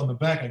 Preston, was on the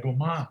back. I go,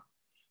 Mom.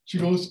 She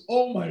goes,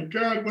 oh, my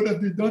God, what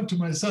have they done to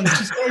my son? And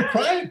she started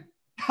crying.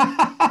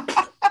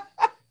 I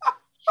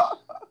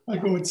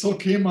go, it's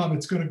okay, Mom.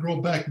 It's going to grow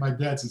back. My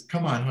dad says,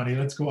 come on, honey.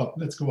 Let's go up.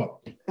 Let's go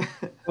up.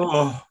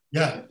 Oh.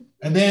 Yeah.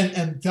 And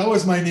that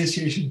was my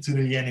initiation to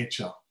the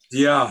NHL.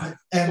 Yeah.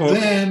 And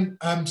then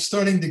I'm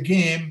starting the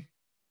game.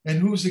 And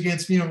who's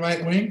against me on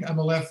right wing? I'm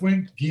a left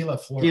wing. Guy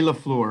Lafleur. Guy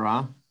Lafleur,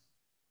 huh?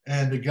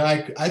 And the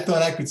guy, I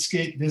thought I could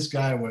skate. This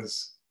guy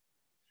was,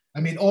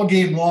 all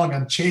game long,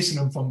 I'm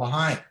chasing him from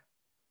behind.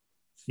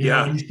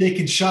 He's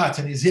taking shots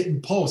and he's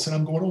hitting posts. And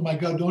I'm going, oh, my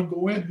God, don't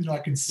go in. I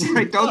can see.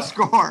 Right, don't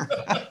score.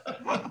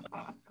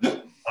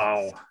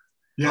 Wow.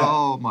 Yeah.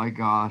 Oh, my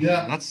gosh.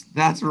 Yeah.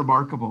 That's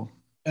remarkable.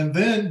 And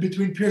then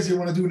between periods, they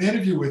want to do an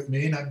interview with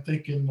me. And I'm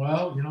thinking,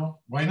 well,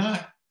 why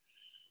not?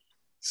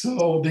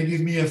 So they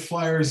give me a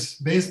Flyers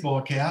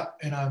baseball cap,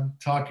 and I'm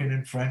talking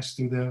in French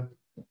to the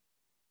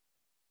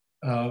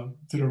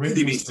radio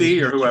CBC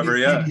station, or whoever,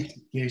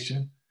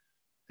 station.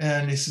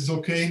 And he says,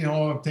 okay,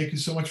 thank you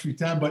so much for your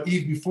time. But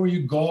Yves, before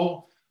you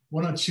go,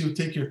 why don't you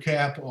take your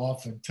cap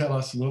off and tell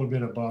us a little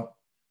bit about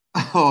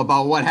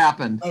what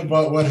happened.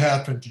 About what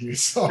happened to you.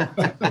 So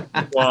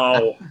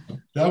wow.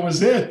 That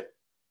was it.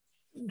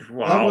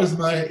 Wow. That was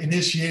my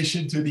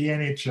initiation to the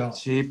NHL.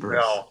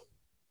 Cheapers. Wow.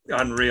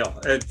 Unreal.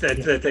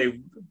 That they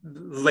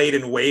laid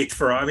in wait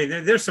for.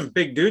 There's some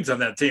big dudes on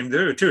that team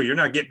too. You're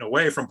not getting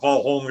away from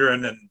Paul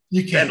Holmgren and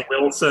Ben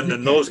Wilson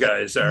and those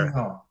guys there.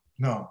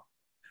 No.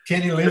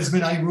 Kenny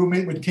Linsman, I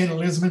roommate with Kenny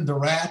Linsman, the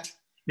Rat.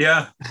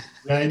 Yeah.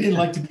 Yeah, I didn't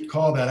like to be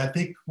called that. I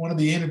think one of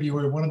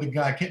the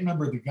guy, I can't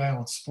remember the guy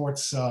on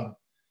sports,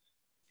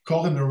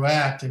 called him the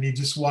Rat, and he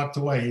just walked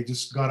away. He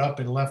just got up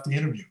and left the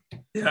interview.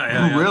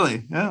 Yeah.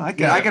 Really? Yeah, I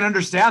can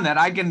understand that.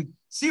 I can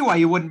see why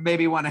you wouldn't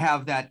maybe want to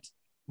have that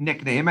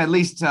nickname, at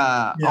least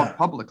out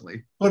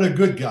publicly. But a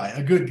good guy,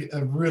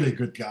 a really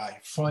good guy,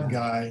 fun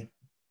guy.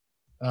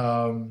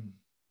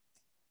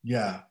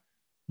 Yeah.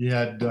 You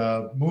had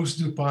Moose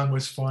Dupont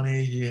was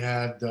funny. You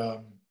had,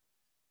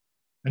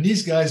 and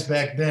these guys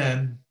back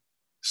then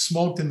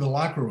smoked in the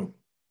locker room.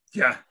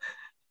 Yeah.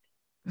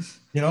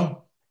 You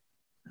know,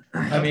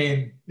 I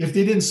mean, if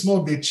they didn't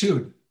smoke, they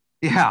chewed.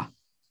 Yeah.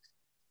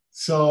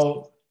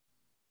 So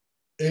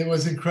it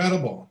was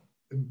incredible.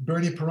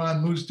 Bernie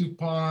Perron, Moose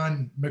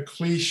Dupont,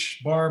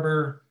 McLeish,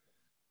 Barber,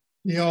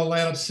 they all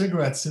light up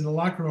cigarettes in the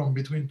locker room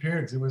between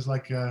periods. It was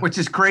like, which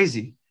is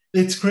crazy.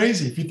 It's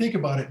crazy if you think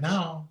about it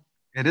now.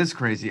 It is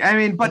crazy. I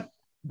mean, but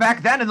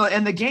back then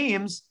in the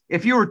games,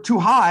 if you were too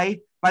high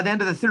by the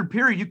end of the third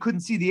period, you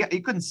couldn't see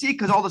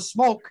because all the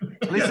smoke.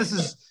 At least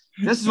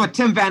this is what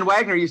Tim Van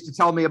Wagner used to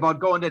tell me about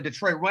going to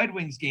Detroit Red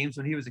Wings games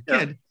when he was a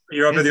kid.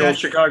 You're up at the old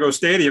Chicago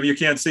Stadium. You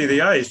can't see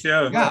the ice.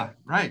 Yeah. Yeah.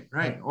 Right.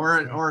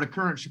 Or the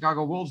current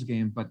Chicago Wolves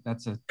game. But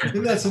that's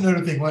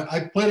another thing. When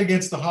I played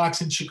against the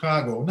Hawks in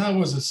Chicago, and that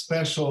was a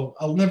special.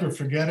 I'll never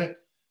forget it.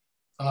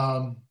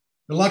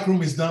 The locker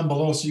room is down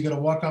below, so you got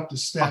to walk up the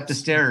steps. Up the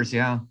stairs,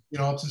 yeah. You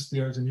know, up the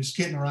stairs, and you're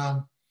skating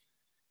around.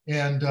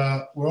 And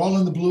we're all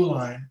in the blue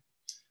line.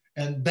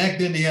 And back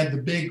then they had the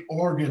big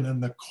organ in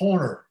the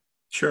corner.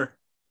 Sure.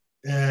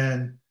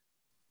 And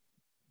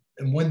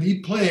when he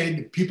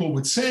played, people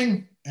would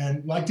sing,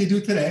 and like they do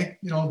today,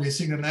 you know, they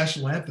sing the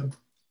national anthem.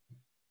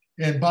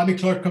 And Bobby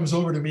Clarke comes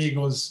over to me. He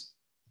goes,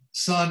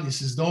 "Son," he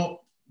says,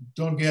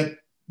 don't get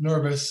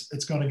nervous.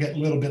 It's going to get a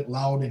little bit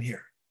loud in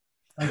here.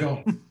 I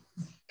go,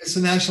 "It's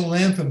the national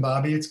anthem,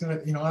 Bobby. It's going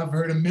to, you know, I've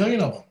heard a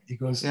million of them." He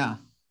goes, "Yeah,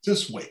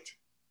 just wait."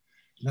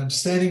 And I'm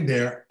standing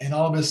there, and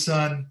all of a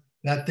sudden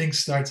that thing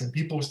starts, and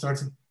people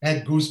start. I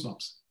had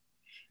goosebumps.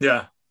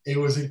 Yeah. It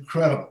was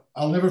incredible.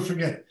 I'll never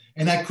forget it.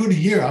 And I couldn't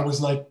hear. I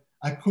was like,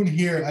 I couldn't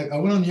hear. I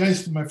went on the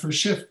ice for my first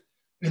shift,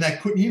 and I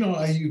couldn't, you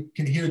know, you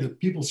can hear the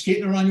people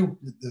skating around you,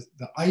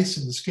 the ice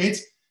and the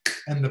skates,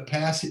 and the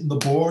pass hitting the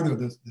board or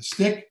the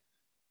stick.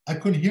 I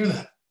couldn't hear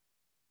that.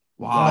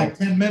 Wow. For like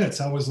 10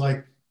 minutes, I was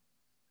like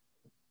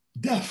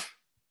deaf.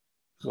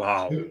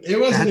 Wow. It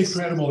was an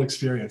incredible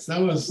experience.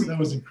 That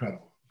was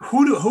incredible.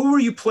 Who were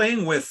you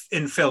playing with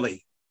in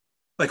Philly?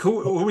 Like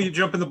who were you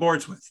jumping the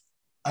boards with?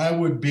 I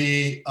would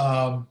be,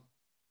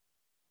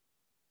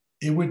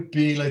 it would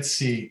be, let's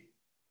see,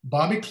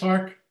 Bobby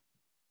Clarke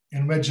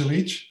and Reggie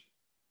Leach.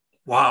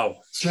 Wow.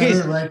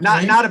 Center, right,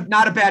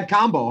 not a bad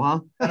combo, huh?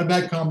 Not a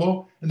bad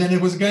combo. And then there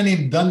was a guy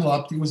named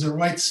Dunlop. He was a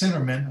right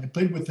centerman. I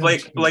played with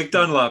him. Blake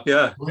Dunlop,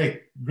 yeah.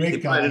 Great he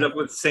guy. Ended up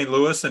with St.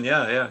 Louis, and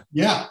yeah.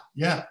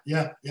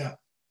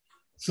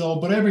 So,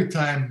 but every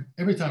time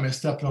I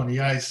stepped on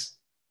the ice,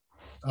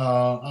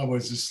 I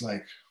was just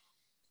like,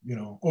 you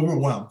know,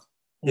 overwhelmed.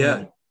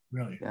 Yeah.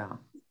 Really. Yeah.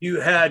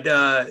 You had,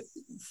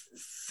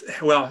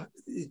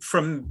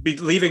 from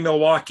leaving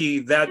Milwaukee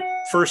that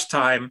first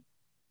time,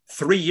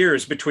 3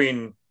 years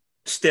between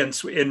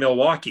stints in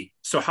Milwaukee.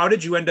 So how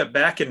did you end up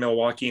back in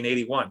Milwaukee in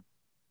 81?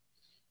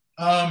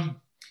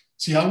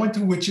 See, I went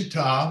to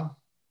Wichita.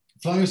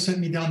 Flyers sent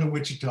me down to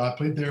Wichita. I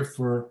played there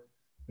for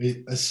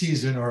a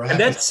season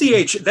and that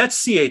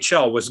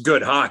CHL was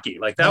good hockey.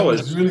 Like that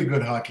was really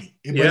good hockey.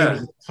 It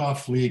was a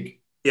tough league.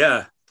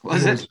 Yeah.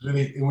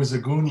 It was a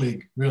goon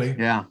league, really.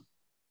 Yeah.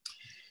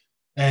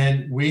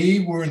 And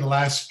we were in the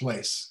last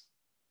place.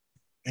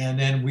 And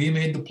then we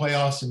made the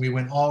playoffs, and we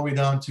went all the way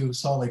down to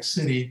Salt Lake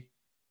City,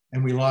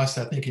 and we lost,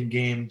 I think, in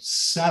game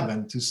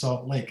 7 to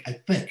Salt Lake, I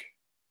think.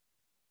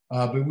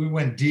 But we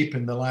went deep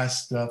in the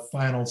last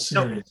final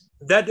series.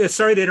 No,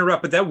 sorry to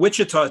interrupt, but that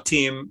Wichita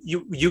team,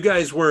 you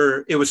guys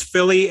were, it was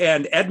Philly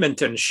and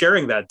Edmonton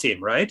sharing that team,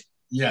 right?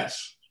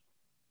 Yes.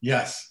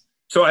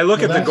 So I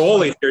look at the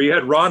goalies here. You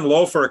had Ron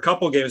Lowe for a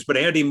couple games, but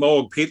Andy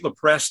Moog, Pete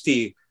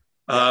Lepresti.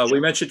 We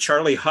mentioned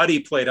Charlie Huddy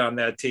played on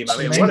that team. I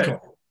mean,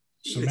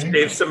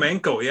 Dave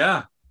Semenko,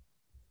 yeah.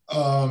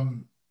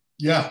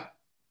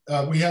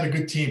 We had a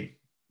good team.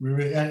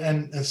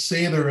 And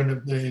Sather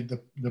and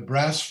the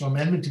brass from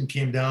Edmonton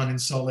came down in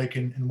Salt Lake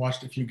and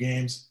watched a few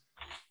games.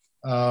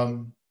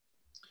 That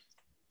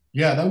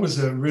was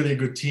a really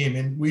good team.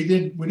 And we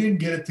didn't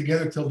get it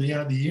together till the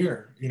end of the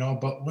year, you know,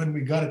 but when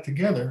we got it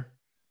together,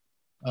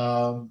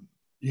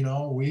 you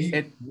know, we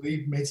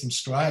made some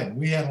stride.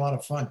 We had a lot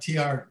of fun.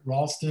 T.R.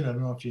 Ralston, I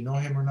don't know if you know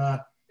him or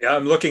not. Yeah,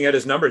 I'm looking at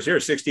his numbers here.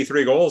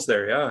 63 goals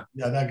there, yeah.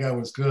 Yeah, that guy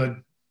was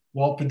good.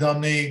 Walt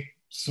Podomny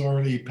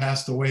sorely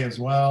passed away as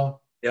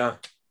well. Yeah.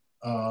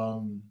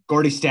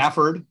 Gordy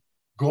Stafford.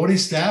 Gordy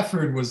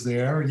Stafford was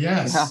there,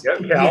 yes.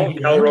 Yeah.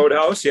 Cal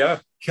Roadhouse, yeah.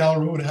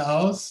 Cal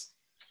Roadhouse.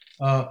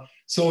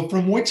 So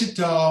from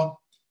Wichita,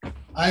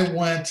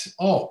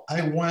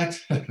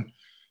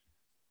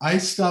 I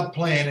stopped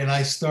playing and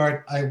I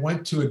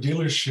went to a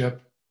dealership.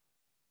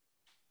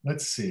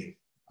 Let's see.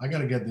 I got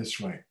to get this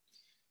right.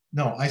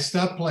 No, I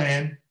stopped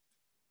playing.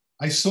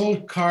 I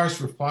sold cars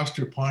for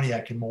Foster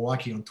Pontiac in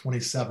Milwaukee on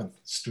 27th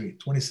Street,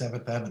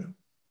 27th Avenue.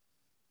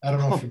 I don't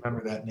know if you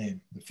remember that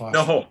name, the Foster.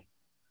 No.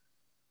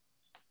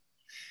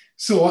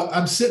 So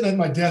I'm sitting at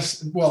my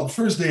desk. Well, the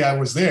first day I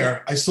was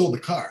there, I sold the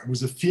car. It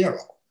was a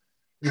Fiero.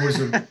 It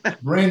was a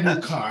brand new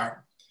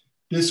car.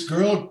 this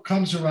girl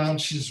comes around.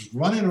 She's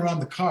running around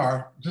the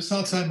car just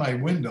outside my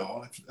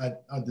window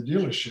at the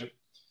dealership.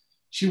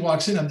 She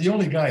walks in. I'm the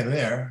only guy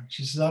there.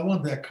 She says, I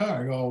want that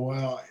car. I go,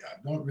 well,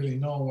 I don't really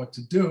know what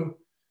to do.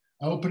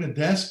 I open a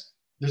desk.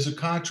 There's a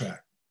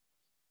contract.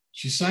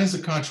 She signs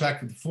the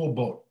contract with the full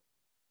boat.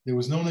 There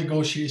was no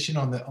negotiation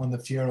on the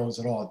Fieros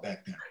at all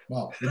back then.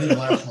 Well, it didn't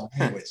last long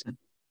anyways.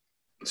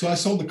 So I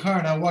sold the car,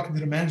 and I walk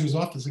into the manager's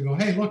office and go,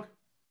 hey, look,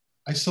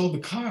 I sold the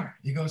car.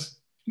 He goes,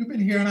 you've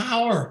been here an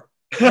hour.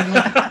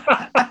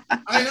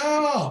 I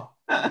know.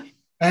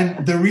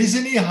 And the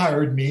reason he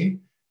hired me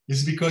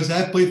is because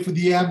I played for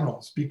the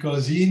Admirals,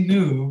 because he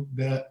knew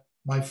that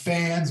my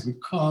fans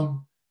would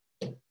come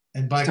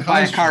and buy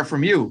a car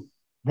from you.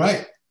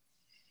 Right.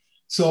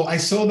 So I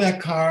sold that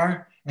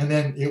car, and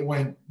then it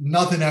went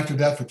nothing after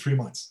that for 3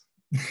 months.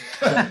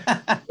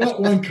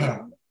 Not one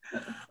car.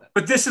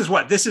 But this is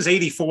what? This is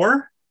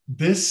 84?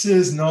 This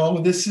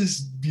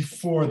is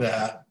before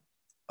that.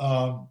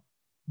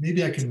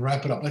 Maybe I can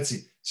wrap it up. Let's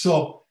see.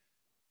 So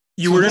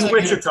you were in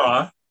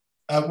Wichita.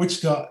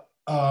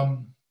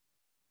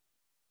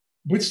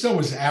 Wichita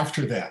was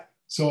after that.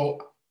 So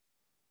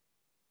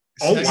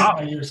oh, wow.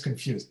 My year's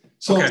confused.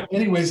 So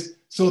anyways,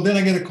 so then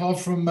I get a call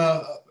from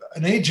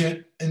an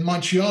agent in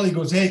Montreal. He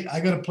goes, hey, I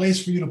got a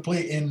place for you to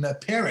play in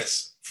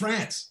Paris,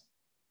 France.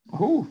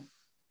 Oh.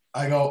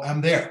 I go,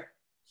 I'm there.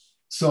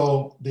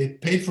 So they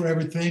paid for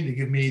everything.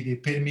 They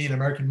paid me in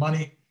American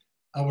money.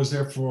 I was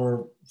there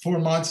for 4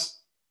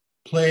 months,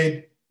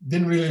 played,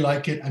 didn't really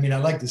like it. I mean, I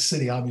liked the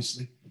city,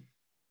 obviously,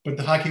 but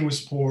the hockey was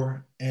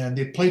poor, and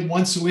they played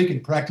once a week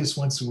and practiced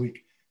once a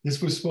week.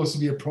 This was supposed to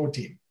be a pro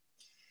team.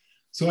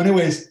 So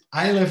anyways,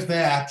 I left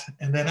that.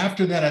 And then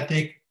after that, I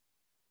think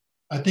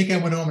I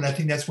went home, and I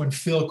think that's when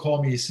Phil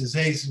called me. He says,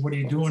 hey, what are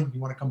you doing?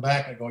 You want to come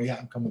back? I go, yeah,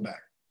 I'm coming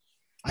back.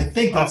 I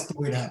think that's the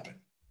way it happened.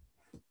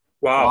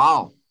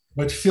 Wow.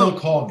 But Phil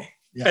called me.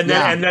 Yeah. And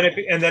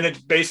then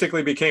it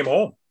basically became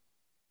home.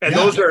 And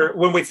those are,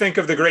 when we think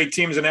of the great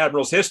teams in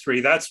Admirals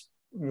history, that's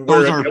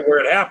where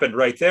it happened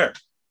right there.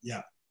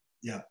 Yeah.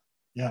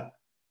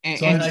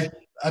 And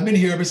I've been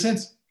here ever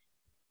since.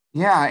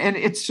 Yeah, and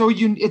it's so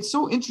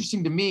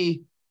interesting to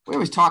me. We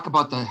always talk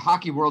about the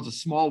hockey world's a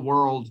small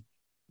world,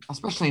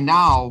 especially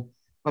now.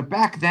 But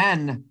back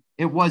then,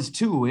 it was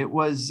too. It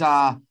was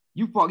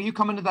you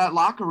come into that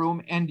locker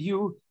room and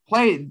you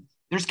play.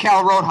 There's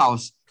Cal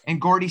Roadhouse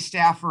and Gordy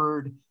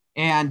Stafford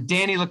and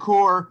Danny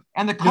LaCour,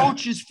 and the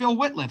coach is Phil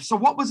Whitliff. So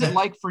what was it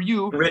like for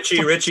you? Richie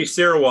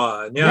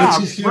Sirwa.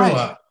 Richie Sirwa.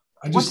 Right.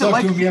 I just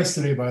talked to him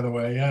yesterday, by the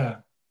way. Yeah.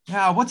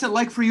 Yeah. What's it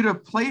like for you to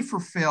play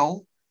for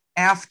Phil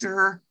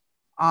after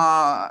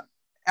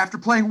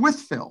playing with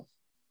Phil?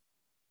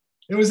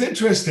 It was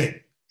interesting.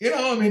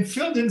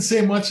 Phil didn't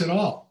say much at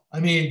all. I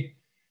mean,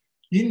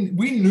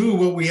 we knew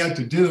what we had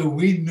to do.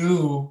 We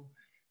knew,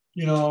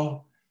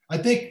 I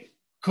think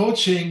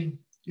coaching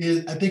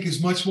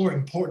is much more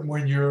important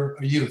when you're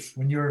a youth,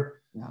 when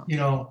you're,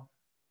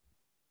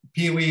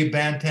 Pee Wee,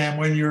 Bantam,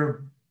 when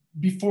you're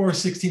before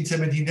 16,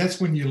 17,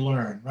 that's when you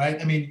learn, right?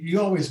 I mean,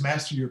 you always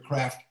master your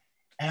craft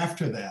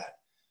after that,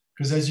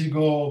 because as you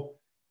go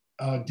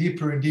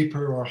deeper and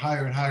deeper or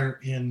higher and higher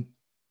in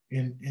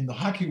the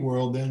hockey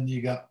world, then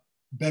you got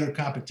better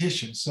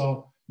competition.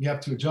 So you have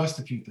to adjust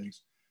a few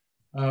things.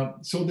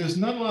 So there's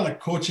not a lot of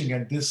coaching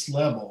at this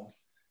level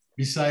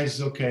besides,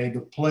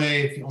 the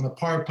play, on the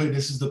power play,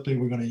 this is the play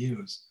we're going to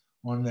use.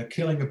 On the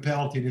killing a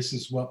penalty, this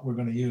is what we're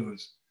going to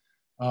use.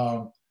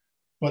 But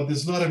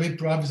there's a lot of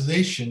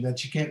improvisation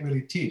that you can't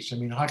really teach. I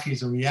mean, hockey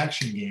is a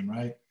reaction game,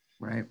 right?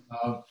 Right.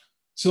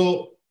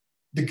 So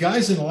the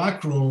guys in the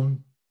locker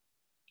room,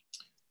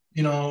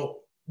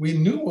 we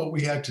knew what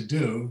we had to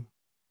do.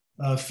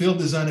 Phil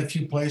designed a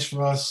few plays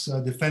for us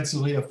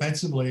defensively,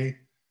 offensively,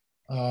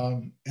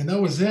 and that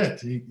was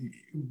it.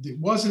 It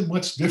wasn't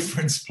much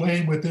difference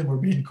playing with him or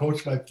being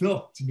coached by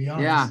Phil, to be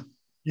honest. Yeah.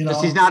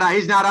 He's not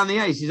on the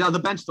ice. He's on the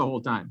bench the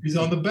whole time. He's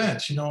on the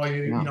bench.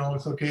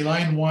 It's okay.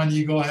 Line one,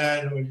 you go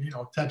ahead,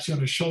 or taps you on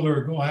the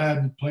shoulder, go ahead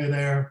and play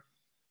there.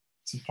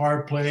 It's a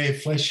power play.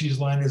 Fleshy's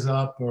line is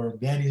up, or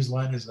Danny's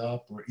line is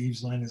up, or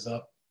Eve's line is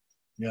up.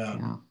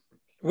 Yeah.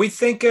 We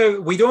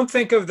don't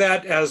think of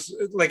that as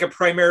like a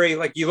primary,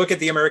 like you look at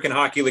the American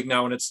Hockey League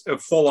now and it's a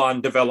full-on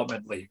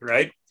development league,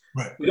 right?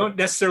 Right. We don't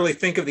necessarily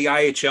think of the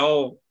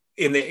IHL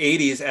in the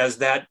 80s as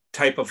that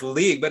type of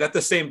league, but at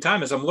the same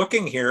time, as I'm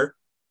looking here,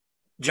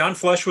 John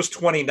Flesch was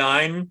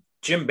 29,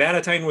 Jim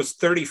Bannatyne was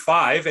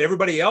 35, and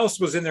everybody else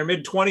was in their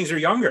mid-20s or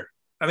younger.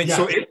 I mean,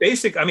 so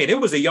it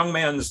was a young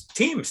man's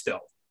team still.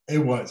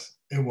 It was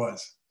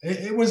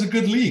a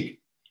good league.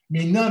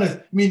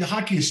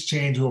 Hockey has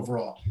changed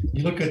overall.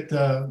 You look at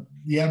the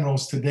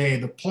Admirals today,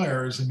 the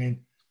players,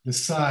 the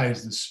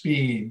size, the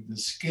speed, the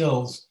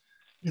skills,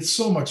 it's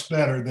so much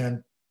better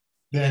than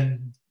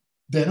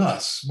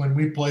us when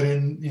we played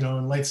in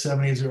late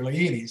 70s, early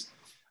 80s.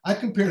 I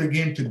compare the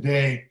game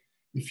today.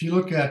 If you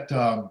look at,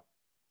 I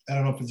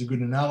don't know if it's a good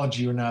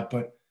analogy or not,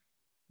 but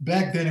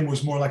back then it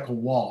was more like a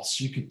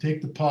waltz. You could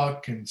take the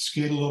puck and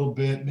skate a little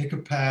bit, make a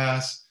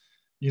pass,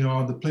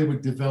 the play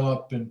would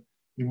develop and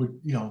it would,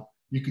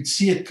 You could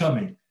see it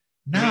coming.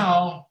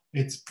 Now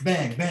it's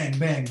bang, bang,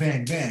 bang,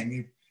 bang,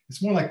 bang.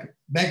 It's more like,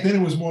 back then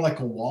it was more like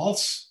a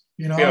waltz,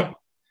 you know? Yeah.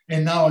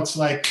 And now it's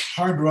like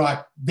hard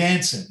rock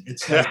dancing.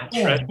 It's like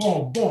boom, right.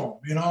 boom, boom,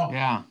 you know?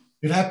 Yeah.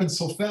 It happens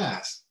so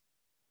fast.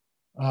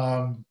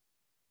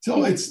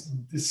 So it's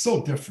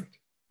so different.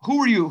 Who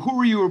were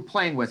you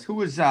playing with? Who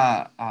was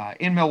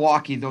in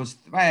Milwaukee? Those,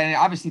 and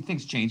obviously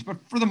things changed, but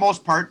for the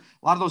most part,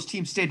 a lot of those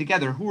teams stayed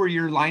together. Who were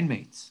your line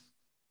mates?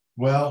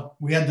 Well,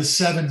 we had the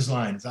sevens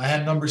lines. I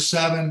had number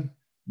 7.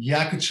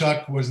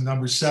 Yakachuk was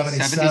number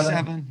 77.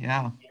 77,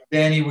 yeah.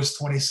 Danny was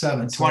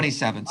 27.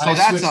 27. So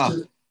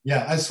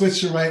I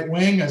switched to right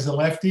wing as a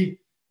lefty.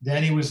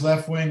 Danny was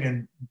left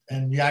wing,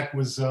 and Yak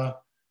was the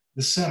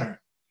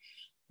center.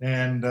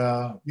 And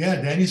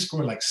Danny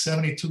scored like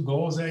 72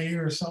 goals that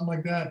year or something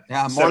like that.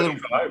 Yeah, more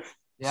 75.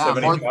 than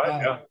 75,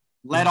 yeah.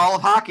 Led all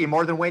of hockey,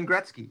 more than Wayne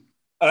Gretzky.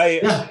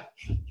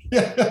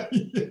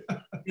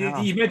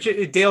 You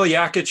mentioned Dale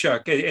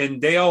Yakachuk,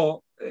 and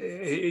Dale,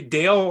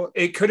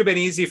 it could have been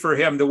easy for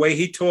him, the way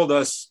he told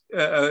us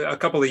a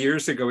couple of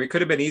years ago. It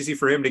could have been easy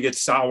for him to get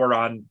sour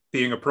on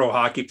being a pro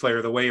hockey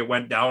player, the way it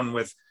went down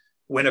with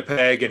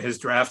Winnipeg and his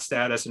draft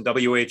status and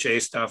WHA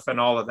stuff and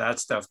all of that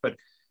stuff. But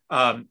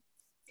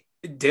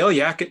Dale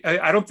Yakachuk,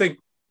 I don't think,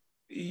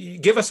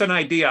 give us an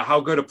idea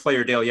how good a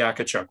player Dale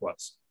Yakachuk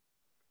was.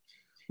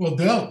 Well,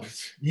 Dale,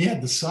 he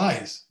had the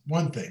size.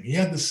 One thing, he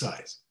had the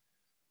size.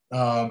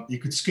 He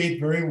could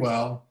skate very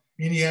well,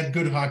 and he had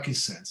good hockey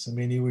sense. I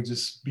mean, he would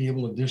just be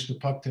able to dish the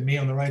puck to me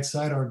on the right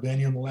side or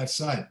Danny on the left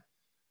side.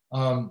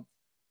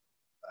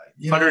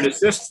 100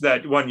 assists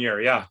that one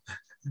year, yeah.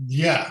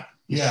 Yeah.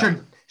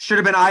 Should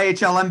have been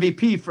IHL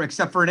MVP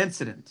except for an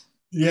incident.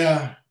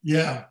 Yeah.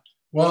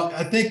 Well,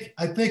 I think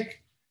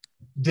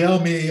Dale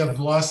may have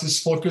lost his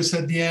focus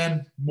at the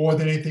end more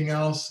than anything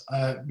else,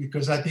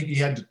 because I think he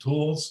had the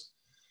tools.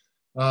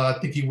 I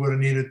think he would have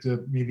needed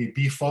to maybe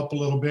beef up a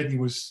little bit. He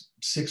was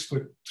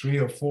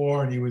 6'3" or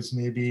 4", and he was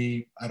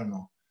maybe, I don't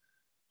know,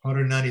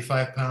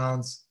 195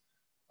 pounds.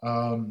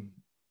 But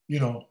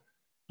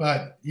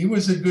he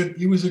was a good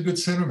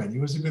centerman. He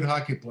was a good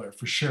hockey player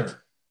for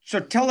sure. So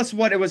tell us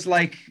what it was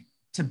like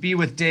to be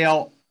with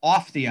Dale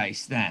off the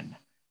ice then.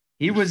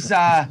 He was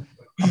a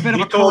bit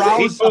of a carouse.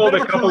 He told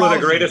a couple of the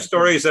greatest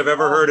stories I've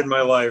ever heard in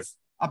my life.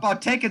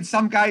 About taking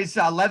some guy's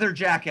leather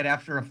jacket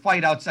after a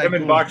fight outside. Him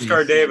and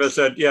Boxcar Davis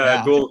at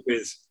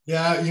Goolsby's.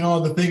 Yeah,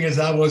 the thing is,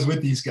 I was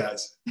with these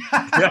guys.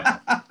 Yeah.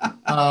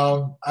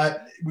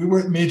 We were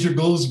at Major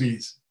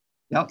Goolsby's.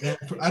 Yep. And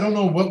I don't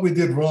know what we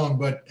did wrong,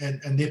 but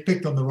and they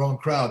picked on the wrong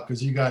crowd,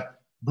 because you got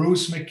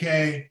Bruce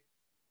McKay,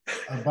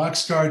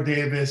 Boxcar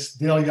Davis,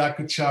 Dale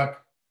Yakachuk,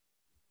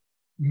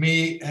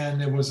 me, and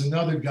there was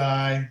another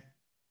guy.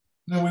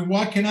 Now we're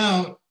walking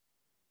out,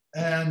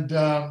 and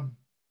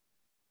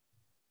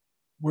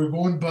we're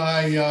going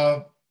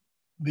by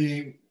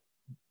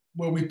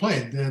where we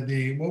played.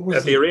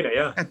 The arena,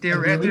 yeah. At the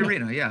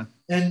arena, yeah.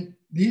 And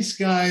these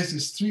guys,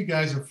 there's 3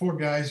 guys or 4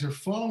 guys, are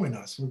following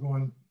us. We're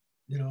going,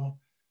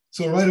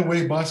 So right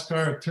away,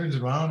 Boxcar turns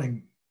around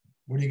and,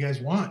 what do you guys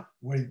want?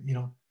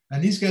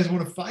 And these guys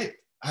want to fight.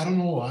 I don't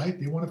know why.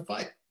 They want to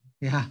fight.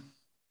 Yeah.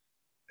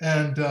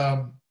 And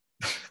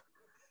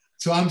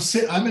so I'm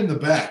in the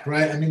back,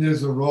 right? I mean,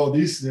 there's a row.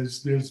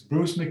 There's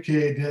Bruce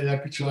McKay, Dale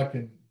Yakachuk,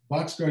 and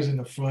Boxcar's in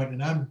the front,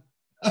 and I'm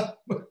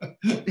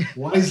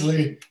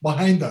wisely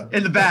behind them.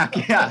 In the back,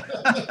 yeah.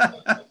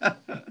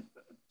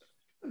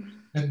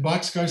 And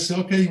Boxcar said,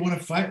 "Okay, you want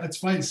to fight? Let's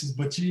fight." He says,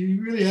 "But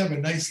you really have a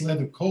nice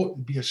leather coat.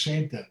 It'd be a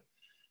shame to,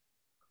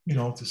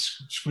 to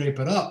scrape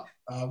it up.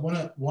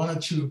 Why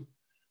don't you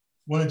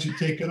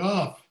take it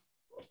off?"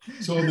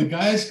 So the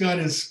guy's got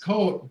his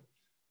coat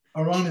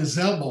around his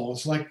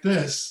elbows like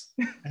this,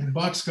 and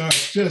Boxcar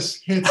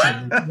just hits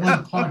him with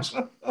one punch.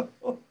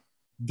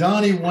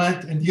 Down he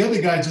went, and the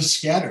other guy just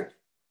scattered.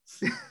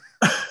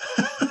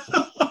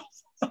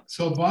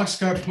 So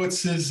Boxcar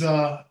puts his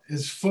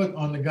foot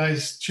on the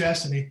guy's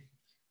chest, and he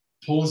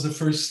pulls the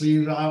first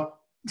sleeve out,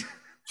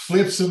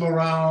 flips him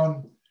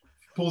around,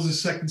 pulls the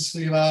second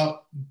sleeve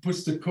out,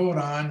 puts the coat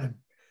on, and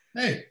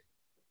hey,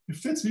 it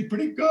fits me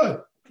pretty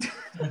good.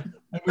 And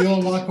we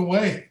all walk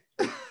away.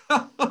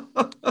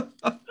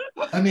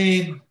 I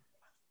mean,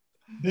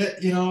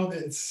 it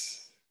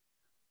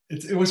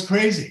was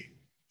crazy.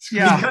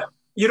 Yeah.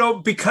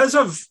 Because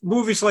of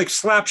movies like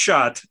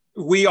Slapshot,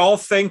 we all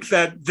think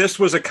that this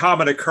was a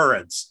common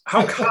occurrence.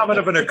 How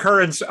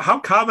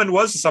common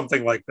was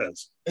something like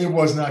this? It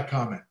was not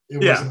common. It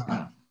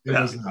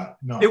was not.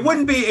 No. It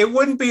wouldn't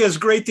be as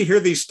great to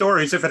hear these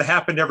stories if it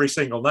happened every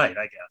single night,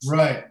 I guess.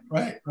 Right.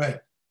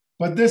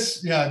 But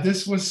this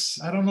was,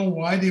 I don't know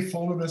why they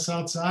followed us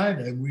outside,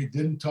 and we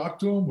didn't talk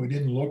to them. We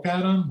didn't look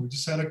at them. We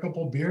just had a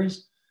couple of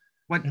beers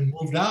and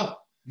moved out.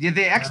 Yeah,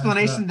 the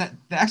explanation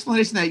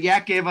that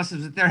Yak gave us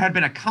is that there had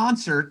been a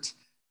concert,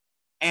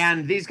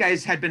 and these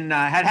guys had been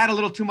had a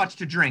little too much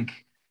to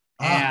drink,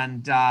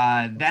 and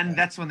then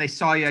that's when they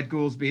saw you at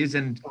Goolsby's,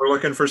 and we're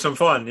looking for some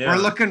fun. Yeah,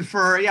 we're looking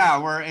for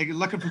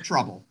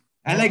trouble,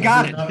 and they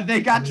got it.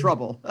 They got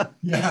trouble.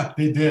 Yeah,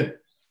 they did.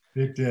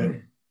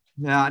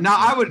 Yeah. Now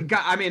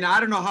I mean, I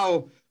don't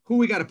know who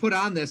we got to put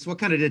on this, what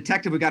kind of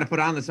detective we got to put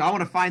on this. I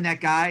want to find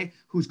that guy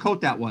whose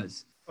coat that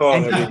was. Oh,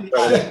 And that'd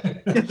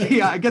be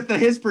incredible. get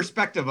his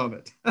perspective of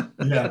it.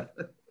 Yeah.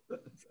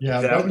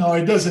 Yeah. But no,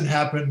 it doesn't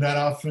happen that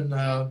often.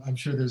 I'm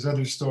sure there's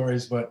other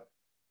stories, but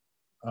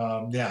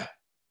yeah,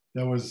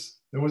 that was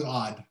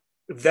odd.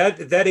 That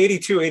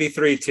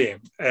 82-83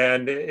 team,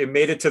 and it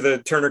made it to the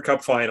Turner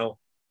Cup final.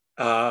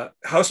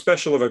 How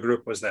special of a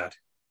group was that?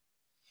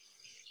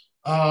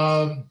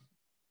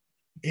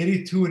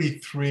 82,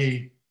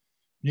 83.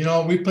 You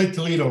know, we played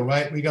Toledo,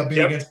 right? We got beat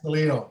against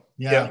Toledo.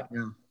 Yeah.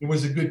 It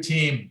was a good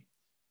team.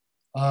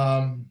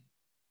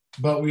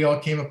 But we all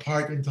came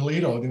apart in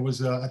Toledo. There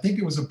was I think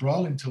it was a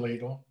brawl in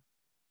Toledo.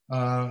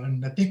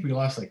 And I think we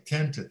lost like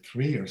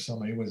 10-3 or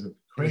something. It was a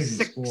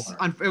crazy score.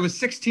 It was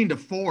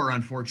 16-4,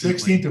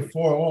 unfortunately. 16-4.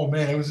 Oh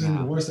man, it was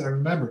the worst I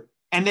remember.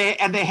 And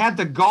they had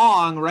the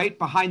gong right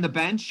behind the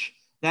bench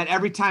that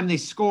every time they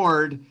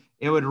scored,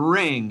 it would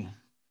ring.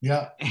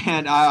 Yeah.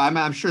 And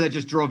I'm sure that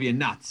just drove you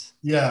nuts.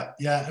 Yeah,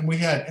 yeah.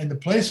 And the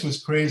place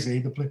was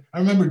crazy. I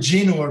remember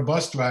Gino, our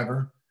bus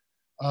driver.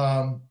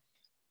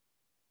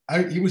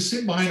 He was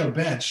sitting behind a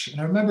bench,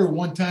 and I remember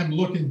one time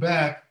looking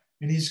back,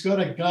 and he's got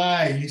a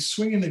guy. He's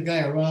swinging the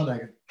guy around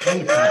like a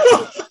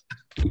helicopter,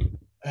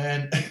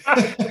 and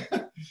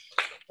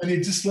and he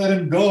just let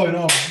him go, and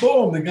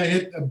boom, the guy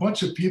hit a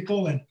bunch of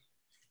people, and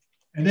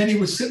then he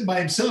was sitting by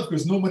himself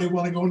because nobody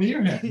wanted to go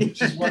near him,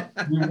 which is what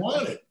we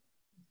wanted.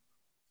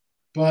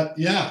 But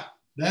yeah,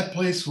 that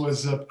place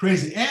was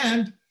crazy.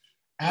 And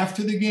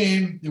after the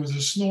game, there was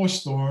a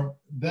snowstorm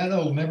that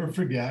I'll never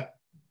forget.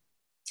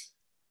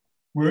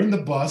 We're in the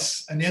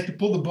bus, and they had to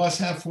pull the bus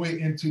halfway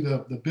into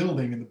the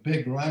building, and the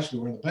big garage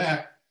door in the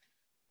back,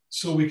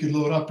 so we could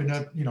load up and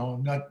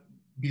not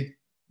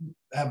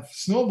have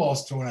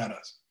snowballs thrown at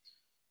us.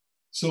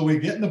 So we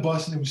get in the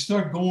bus, and then we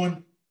start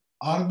going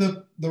out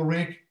of the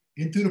rink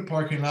into the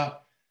parking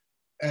lot,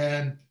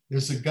 and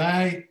there's a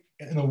guy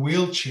in a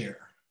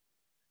wheelchair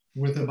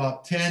with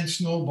about 10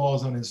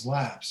 snowballs on his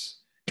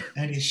laps,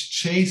 and he's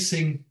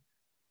chasing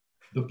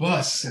the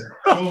bus and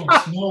throwing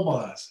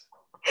snowballs.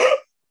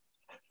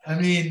 I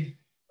mean,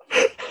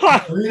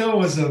 Toledo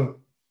was a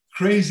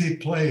crazy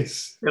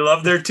place. They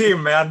love their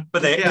team, man,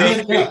 but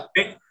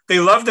they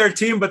love their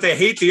team, but they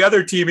hate the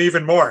other team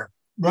even more.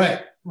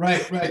 Right.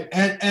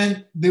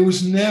 And there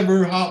was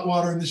never hot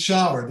water in the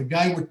shower. The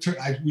guy would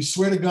we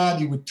swear to God,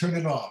 he would turn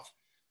it off.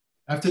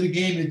 After the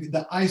game,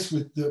 the ice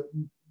with the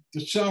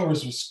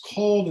showers was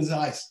cold as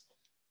ice.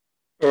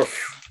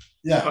 Oof.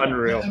 Yeah.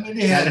 Unreal. I mean,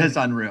 that is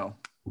unreal.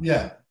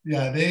 Yeah.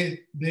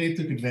 They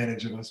took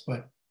advantage of us,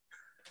 but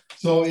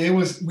so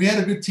we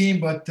had a good team,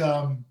 but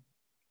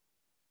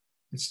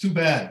it's too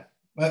bad.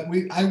 But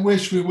I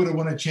wish we would have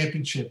won a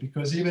championship,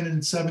 because even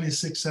in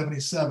 76,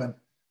 77,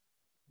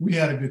 we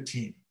had a good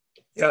team.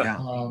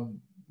 Yeah.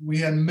 We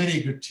had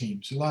many good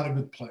teams, a lot of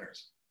good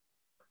players.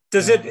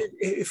 Does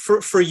it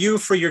for you,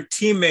 for your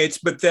teammates,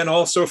 but then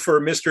also for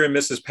Mr. and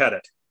Mrs.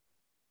 Pettit?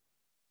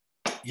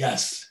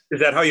 Yes. Is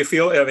that how you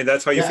feel? I mean,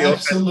 that's how you feel?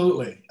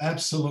 Absolutely.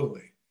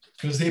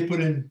 Because they put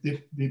in,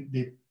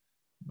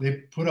 they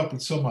put up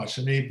with so much,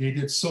 and they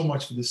did so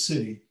much for the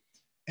city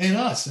and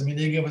us. I mean,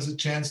 they gave us a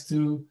chance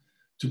to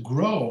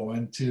grow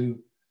and to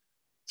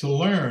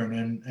learn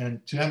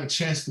and to have a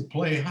chance to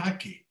play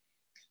hockey.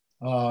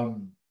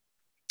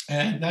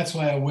 And that's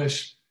why I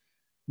wish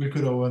we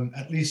could have won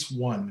at least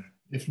one,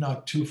 if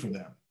not two, for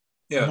them.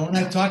 Yeah. And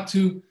I talked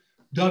to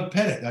Doug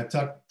Pettit. I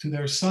talked to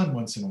their son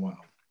once in a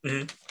while.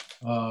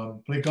 Mm-hmm.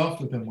 Play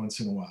golf with them once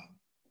in a while.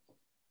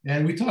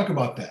 And we talk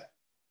about that.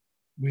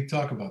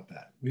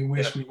 We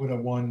wish we would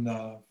have won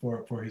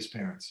for his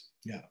parents.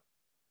 Yeah.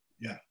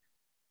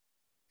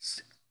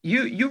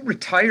 You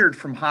retired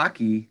from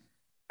hockey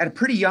at a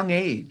pretty young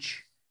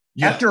age.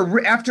 Yeah.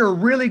 After a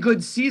really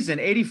good season.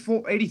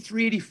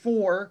 83,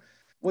 84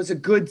 was a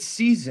good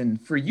season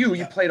for you.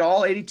 You played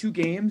all 82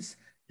 games.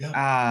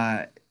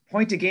 Yeah.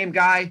 Point to game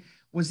guy.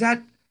 Was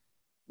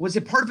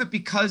it part of it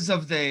because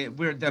of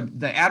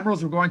the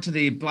Admirals were going to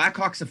the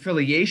Blackhawks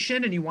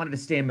affiliation and you wanted to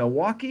stay in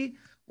Milwaukee?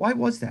 Why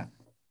was that?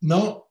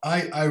 No,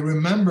 I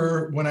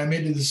remember when I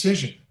made the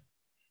decision,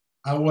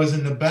 I was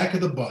in the back of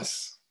the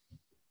bus.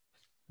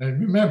 And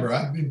remember,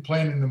 I've been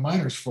playing in the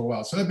minors for a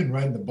while, so I've been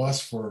riding the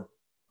bus for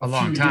a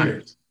long time.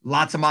 Years.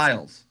 Lots of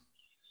miles.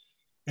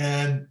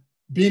 And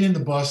being in the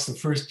bus the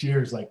first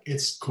year is like,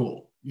 it's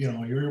cool. You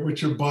know, you're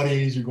with your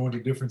buddies, you're going to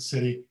a different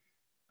city.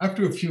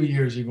 After a few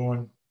years, you're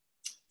going.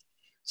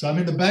 So I'm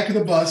in the back of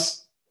the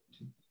bus,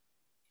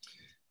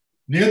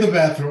 near the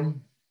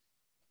bathroom.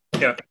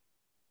 Yeah.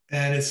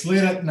 And it's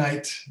late at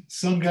night.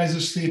 Some guys are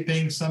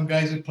sleeping. Some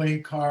guys are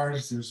playing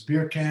cards. There's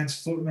beer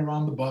cans floating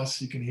around the bus.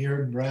 You can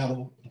hear it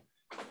rattle.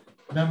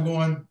 And I'm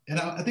going, and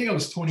I think I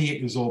was 28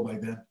 years old by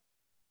then.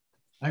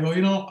 I go,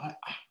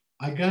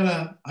 I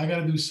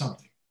gotta do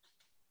something.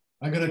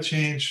 I gotta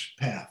change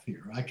path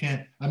here.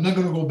 I'm not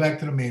gonna go back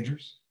to the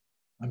majors.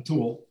 I'm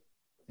too old.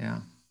 Yeah.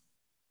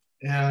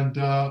 And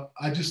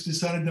I just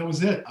decided that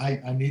was it.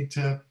 I need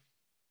to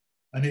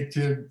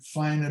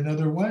find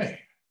another way.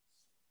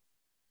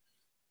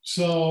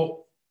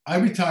 So I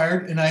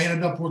retired and I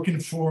ended up working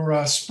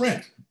for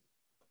Sprint,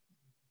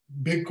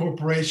 big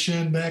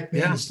corporation back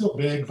then. Yeah. It's still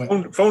big,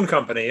 but Phone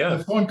company, yeah.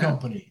 the phone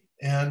company.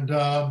 And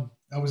I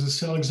was a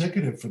sales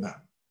executive for them,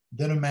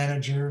 then a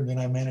manager, and then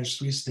I managed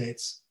 3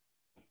 states.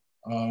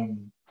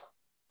 Then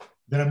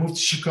I moved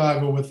to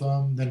Chicago with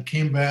them, then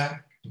came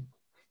back.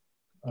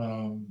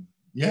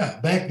 Yeah,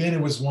 back then it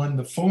was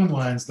the phone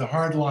lines, the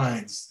hard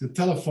lines, the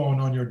telephone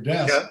on your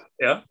desk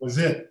was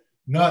it,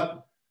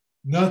 not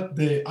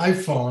the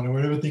iPhone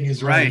where everything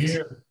is right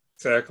here.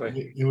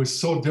 Exactly. It was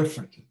so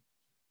different.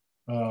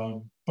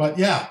 But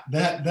yeah,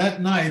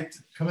 that night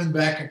coming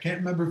back, I can't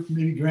remember,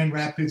 maybe Grand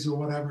Rapids or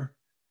whatever.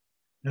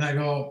 And I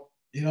go,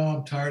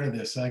 I'm tired of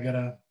this. I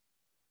gotta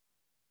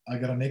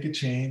make a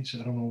change.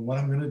 I don't know what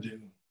I'm gonna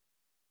do.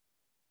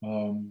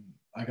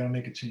 I gotta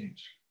make a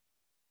change.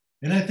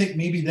 And I think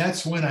maybe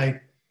that's when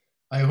I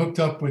hooked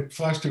up with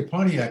Foster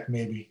Pontiac,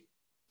 maybe.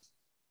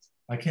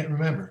 I can't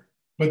remember.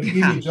 But they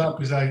gave me a job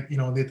because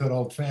they thought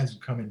all the fans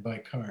would come and buy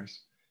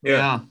cars.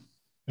 Yeah.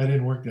 That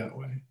didn't work that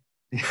way.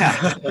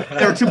 Yeah.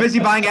 They were too busy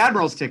buying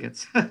Admirals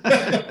tickets.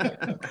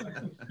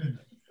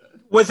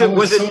 Was it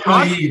so tough?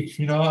 naive,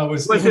 it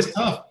was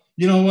tough.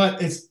 You know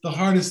what? It's the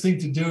hardest thing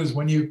to do is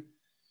when you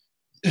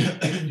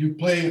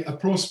play a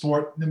pro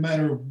sport, no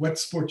matter what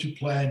sport you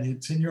play, and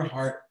it's in your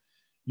heart.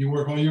 You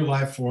work all your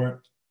life for it.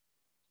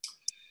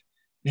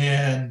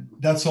 And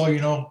that's all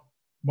you know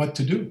what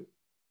to do.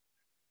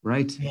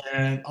 Right.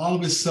 And all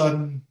of a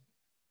sudden,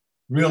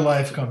 real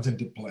life comes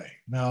into play.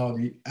 Now,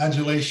 the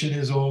adulation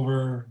is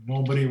over.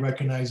 Nobody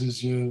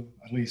recognizes you,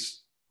 at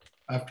least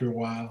after a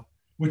while,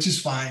 which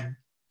is fine.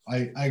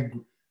 I've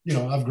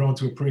grown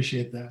to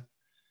appreciate that.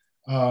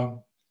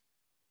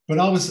 But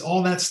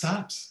all that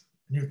stops.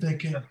 And you're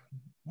thinking,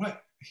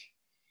 what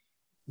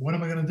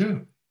am I going to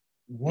do?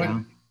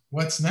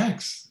 What's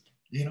next?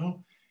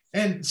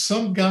 And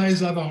some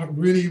guys have a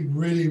really,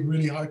 really,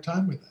 really hard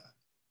time with that.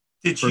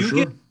 Did you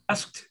get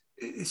asked?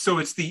 So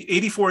it's the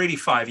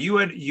 84-85.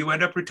 You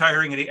end up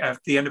retiring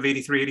at the end of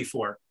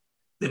 83-84.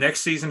 The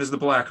next season is the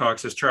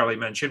Blackhawks, as Charlie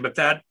mentioned, but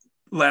that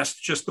lasts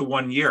just the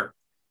 1 year.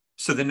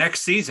 So the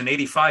next season,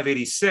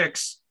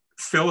 85-86,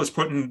 Phil is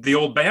putting the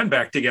old band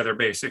back together,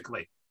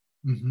 basically.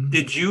 Mm-hmm.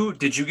 Did you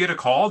get a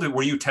call?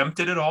 Were you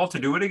tempted at all to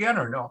do it again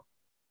or no?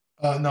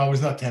 No, I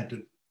was not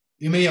tempted.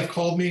 You may have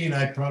called me and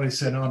I probably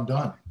said, no, I'm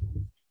done,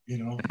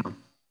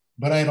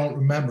 but I don't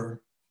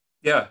remember.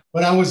 Yeah.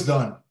 But I was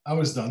done.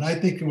 I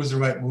think it was the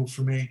right move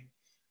for me.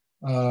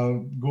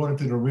 Going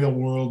into the real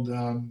world,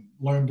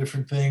 learn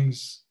different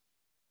things,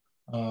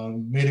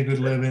 made a good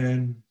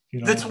living.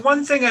 That's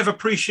one thing I've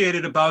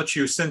appreciated about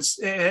you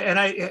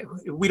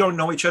we don't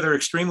know each other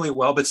extremely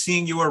well, but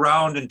seeing you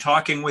around and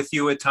talking with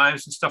you at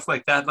times and stuff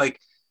like that, like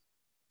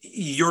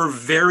your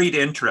varied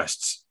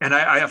interests. And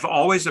I have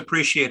always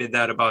appreciated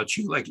that about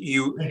you. Like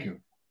you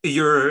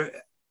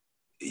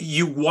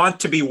want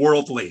to be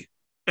worldly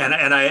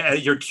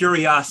and your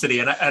curiosity.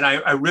 And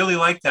I really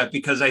like that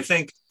because I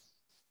think,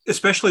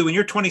 especially when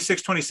you're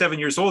 26, 27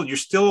 years old, you're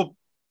still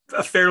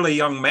a fairly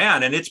young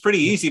man, and it's pretty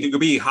easy to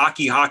be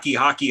hockey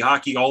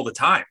all the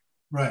time.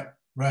 Right.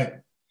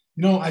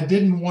 I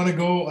didn't want to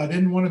go. I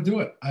didn't want to do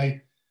it.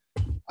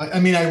 I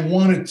mean, I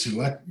wanted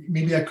to.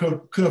 Maybe I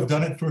could have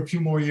done it for a few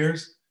more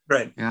years.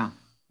 Right. Yeah.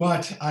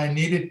 But I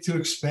needed to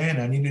expand.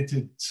 I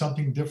needed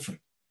something different.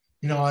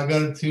 I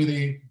got into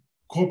the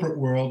corporate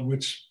world,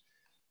 which,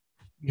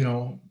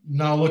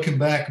 now looking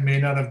back may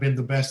not have been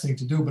the best thing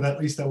to do, but at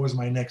least that was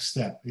my next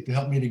step. It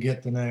helped me to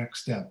get the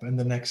next step and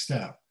the next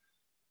step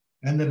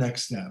and the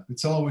next step.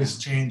 It's always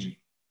changing.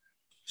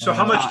 So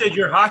how much did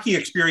your hockey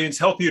experience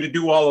help you to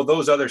do all of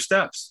those other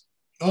steps?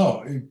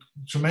 Oh,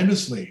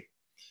 tremendously.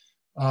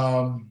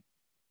 Being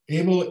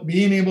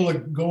able to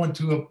go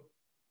into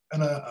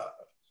an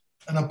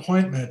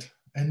appointment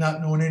and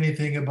not knowing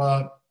anything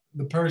about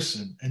the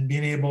person and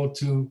being able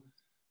to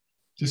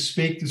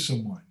speak to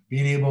someone,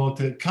 being able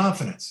to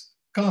confidence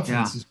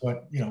is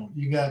what,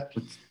 you got,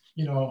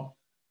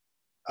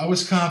 I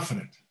was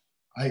confident.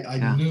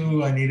 I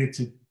knew I needed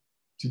to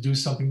do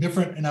something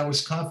different. And I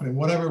was confident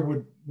whatever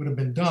would have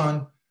been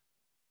done,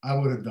 I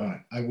would have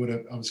done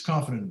it. I was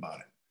confident about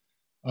it.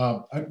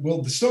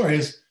 Well, the story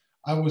is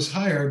I was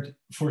hired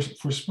for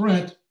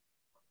Sprint.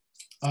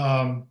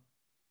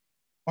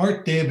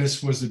 Art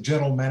Davis was the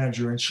general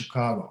manager in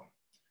Chicago.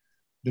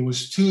 There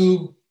was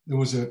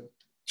a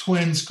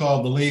twins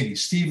called the Levy,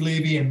 Steve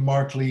Levy and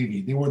Mark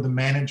Levy. They were the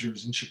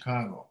managers in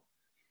Chicago.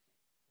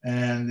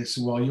 And they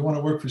said, well, you want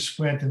to work for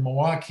Sprint in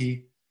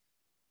Milwaukee,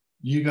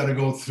 you got to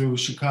go through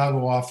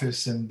Chicago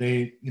office, and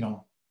they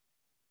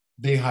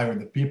hired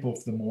the people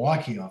for the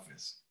Milwaukee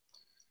office.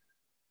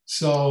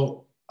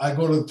 So I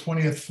go to the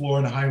 20th floor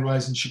in a high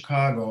rise in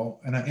Chicago,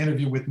 and I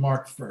interview with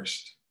Mark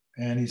first.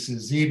 And he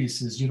says,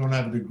 Zeev, you don't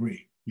have a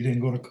degree. You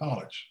didn't go to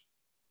college.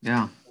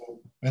 Yeah.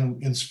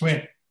 And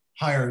Sprint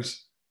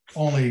hires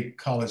only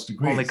college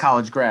degrees. Only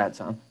college grads,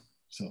 huh?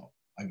 So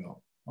I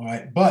go, all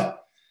right,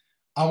 but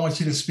I want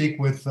you to speak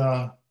with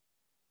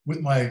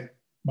my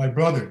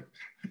brother.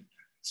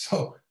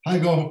 So I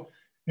go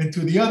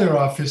into the other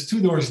office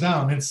 2 doors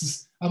down. It's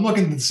just, I'm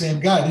looking at the same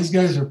guy. These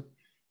guys are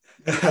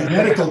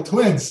identical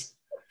twins.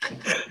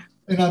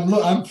 And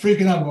I'm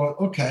freaking out. I'm going,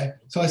 okay.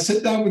 So I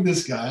sit down with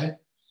this guy,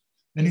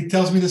 and he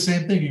tells me the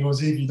same thing. He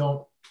goes, Eve, you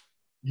don't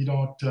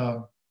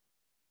have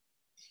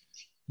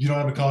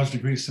a college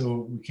degree,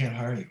 so we can't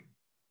hire you.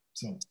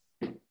 So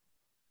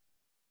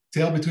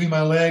tail between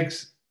my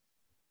legs,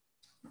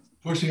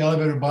 push the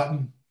elevator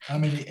button.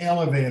 I'm in the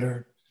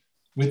elevator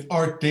with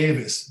Art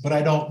Davis, but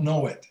I don't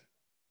know it.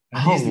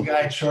 And he's the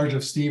guy in charge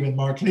of Steve and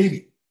Mark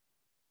Levy.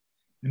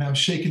 And I'm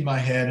shaking my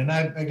head, and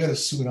I got a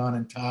suit on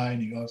and tie,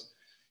 and he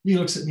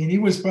looks at me, and he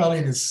was probably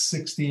in his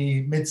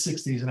mid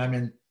 60s, and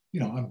I'm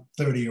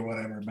 30 or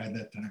whatever by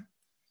that time.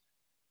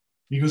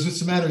 He goes, what's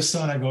the matter,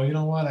 son? I go, you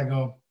know what? I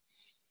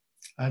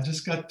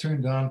just got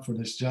turned on for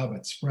this job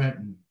at Sprint,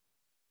 and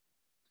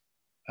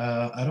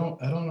I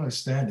don't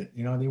understand it.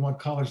 They want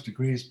college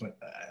degrees, but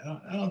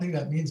I don't think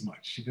that means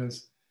much. He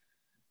goes,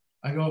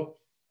 he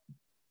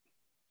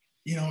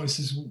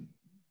says,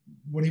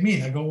 what do you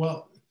mean? I go,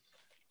 well,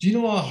 do you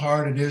know how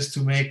hard it is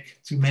to make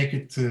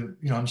it to,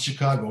 I'm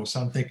Chicago, so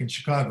I'm thinking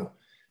Chicago.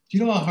 Do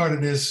you know how hard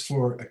it is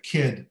for a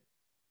kid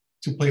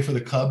to play for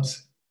the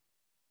Cubs?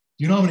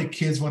 Do you know how many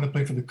kids want to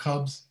play for the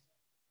Cubs?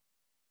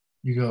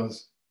 He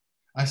goes,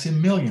 I say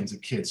millions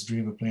of kids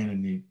dream of playing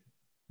in the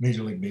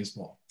Major League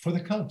Baseball for the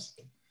Cubs.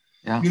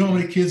 Yeah. You know how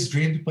many kids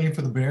dream of playing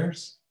for the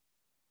Bears?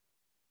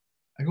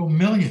 I go,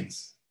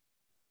 millions.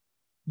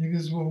 He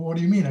goes, well, what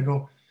do you mean? I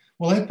go,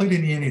 well, I played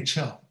in the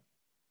NHL.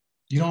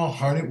 You know how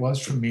hard it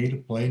was for me to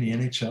play in the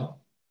NHL?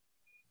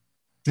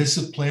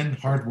 Discipline,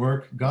 hard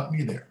work got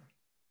me there.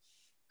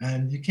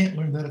 And you can't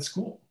learn that at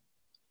school.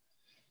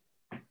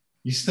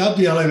 You stopped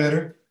the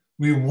elevator.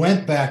 We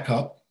went back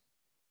up.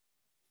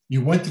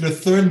 You went to the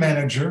third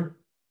manager.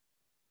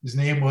 His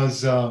name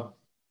was, what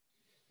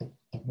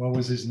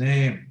was his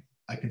name?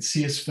 I can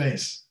see his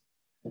face.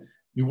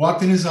 You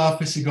walked in his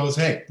office. He goes,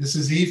 hey, this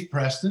is Eve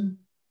Preston.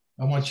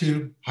 I want you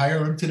to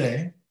hire him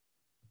today.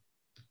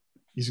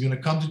 He's going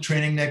to come to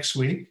training next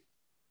week,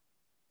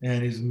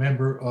 and he's a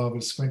member of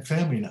a Sprint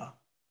family now.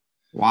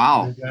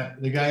 Wow.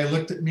 The guy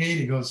looked at me, and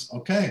he goes,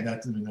 okay,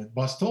 that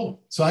boss told him.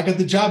 So I got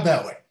the job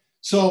that way.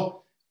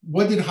 So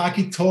what did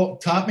hockey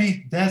taught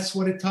me? That's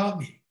what it taught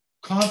me.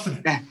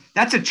 Confidence.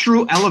 That's a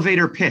true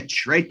elevator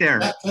pitch right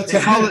there.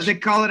 They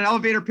call it an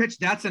elevator pitch.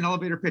 That's an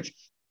elevator pitch.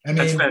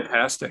 That's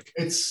fantastic.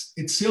 It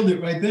sealed it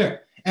right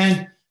there.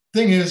 And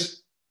thing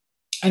is,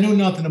 I knew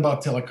nothing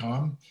about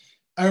telecom.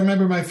 I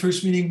remember my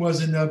first meeting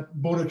was in the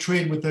boat of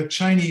trade with a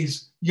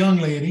Chinese young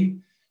lady.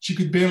 She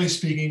could barely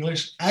speak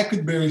English. I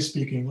could barely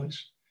speak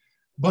English.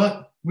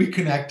 But we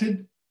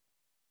connected,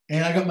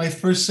 and I got my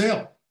first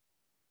sale.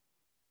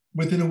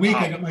 Within a week,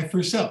 wow. I got my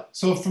first sale.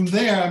 So from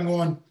there, I'm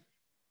going,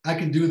 I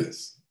can do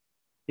this.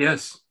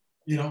 Yes.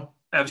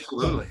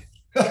 Absolutely.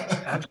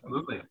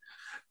 Absolutely.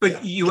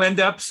 But you end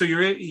up, so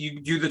you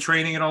do the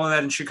training and all of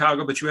that in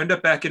Chicago, but you end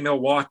up back in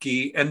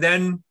Milwaukee, and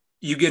then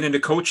you get into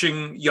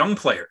coaching young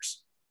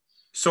players.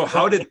 So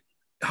how did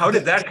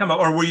that come up,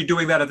 or were you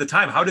doing that at the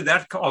time? How did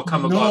that all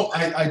come about? No,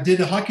 I did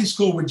a hockey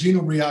school with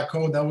Gino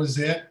Briaco. That was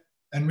it.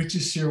 And Richie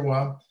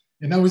Sirwa.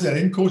 And that was it. I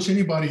didn't coach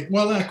anybody.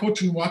 Well, I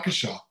coached in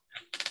Waukesha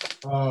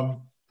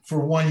for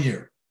 1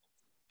 year.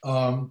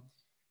 And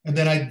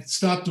then I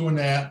stopped doing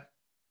that.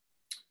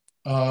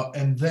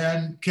 And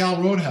then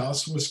Cal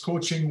Roadhouse was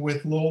coaching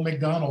with Lowell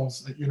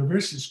McDonald's at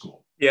University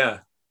School. Yeah.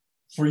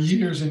 For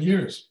years and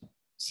years.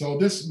 So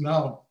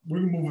now we're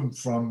moving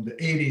from the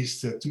 80s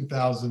to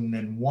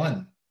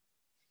 2001.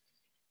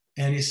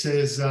 And he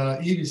says,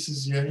 Eve, he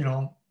says, yeah,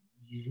 you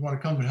want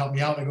to come and help me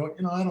out? I go,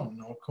 I don't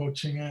know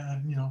coaching,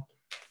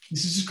 He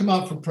says, just come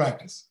out for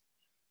practice.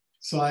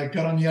 So I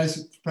got on the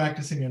ice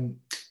practicing, and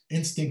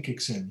instinct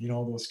kicks in.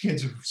 Those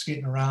kids are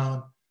skating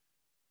around.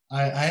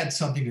 I had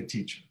something to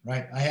teach them,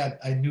 right?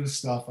 I knew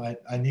stuff. I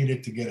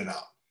needed to get it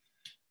out.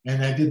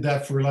 And I did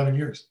that for 11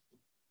 years.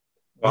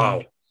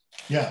 Wow.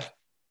 Yeah.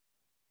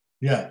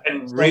 Yeah.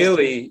 And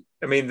really,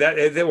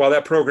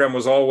 that program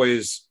was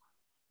always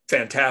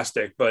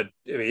fantastic, but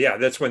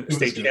that's when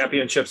state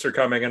championships are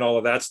coming and all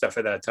of that stuff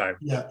at that time.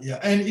 Yeah. Yeah.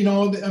 And,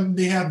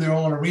 they have their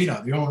own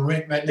arena, their own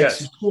rink right next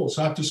to school.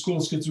 So after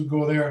school, kids would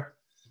go there.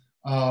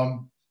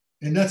 And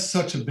that's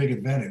such a big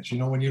advantage,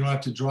 when you don't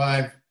have to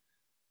drive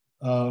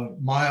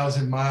miles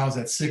and miles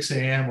at 6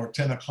 a.m. or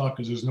 10 o'clock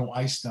because there's no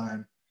ice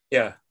time.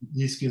 Yeah.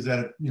 These kids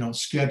that,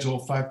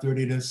 schedule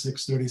 5:30 to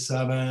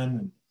 6:37,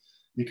 and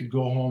you could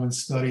go home and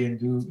study and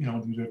do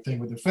their thing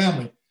with their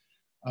family.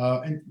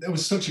 And that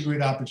was such a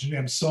great opportunity.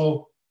 I'm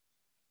so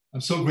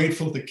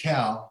grateful to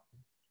Cal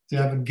to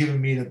have given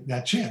me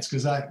that chance,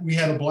 because we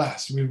had a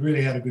blast. We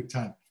really had a good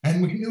time.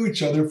 And we knew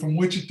each other from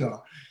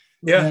Wichita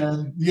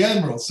and the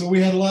Admirals. So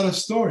we had a lot of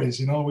stories,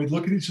 we'd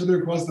look at each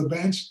other across the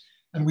bench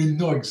and we'd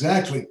know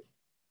exactly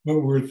what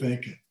we were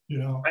thinking,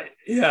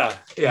 Yeah.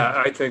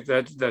 I think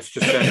that's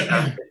just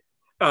fantastic.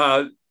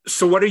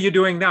 So what are you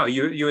doing now?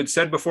 You had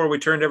said before we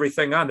turned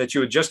everything on that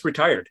you had just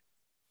retired.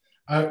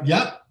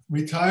 Yeah,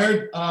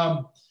 retired.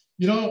 I'm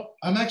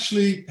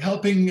actually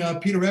helping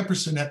Peter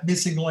Epperson at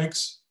Missing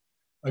Links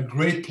a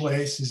great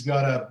place. He's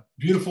got a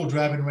beautiful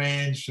driving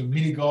range, some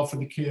mini golf for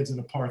the kids, and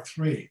a par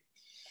 3.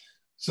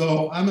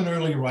 So I'm an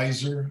early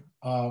riser,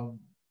 and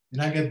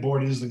I get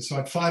bored easily. So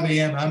at 5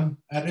 a.m., I'm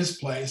at his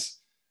place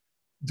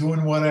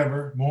doing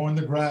whatever, mowing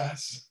the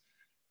grass,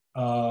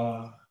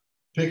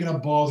 picking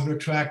up balls at the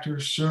tractor,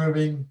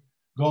 serving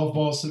golf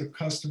balls to the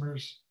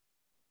customers.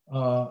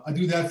 I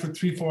do that for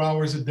 3-4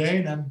 hours a day,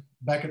 and I'm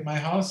back at my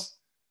house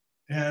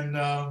and,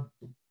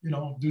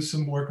 do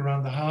some work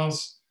around the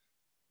house.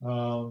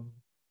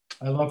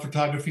 I love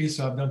photography,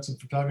 so I've done some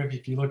photography.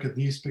 If you look at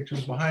these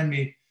pictures behind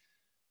me,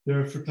 there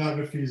are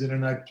photographies, and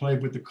then I play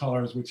with the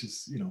colors, which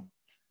is,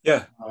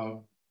 Yeah.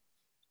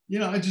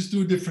 I just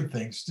do different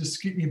things just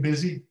to keep me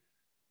busy.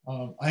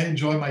 I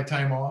enjoy my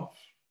time off.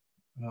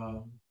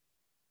 I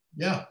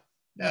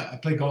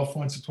play golf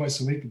once or twice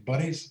a week with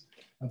buddies.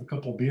 Have a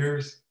couple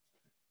beers.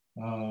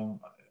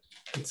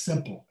 It's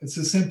simple. It's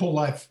a simple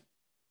life.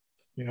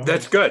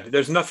 That's good.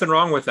 There's nothing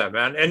wrong with that,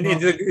 man. And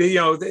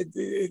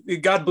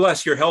God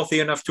bless, you're healthy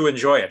enough to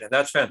enjoy it, and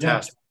that's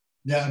fantastic.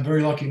 Yeah, I'm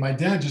very lucky. My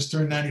dad just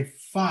turned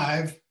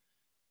 95 a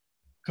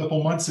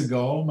couple months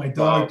ago. My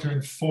daughter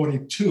turned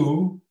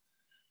 42.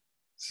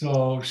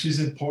 So she's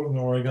in Portland,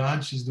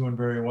 Oregon. She's doing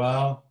very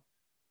well.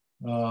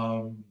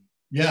 So,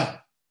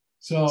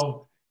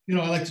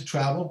 I like to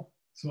travel.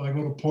 So I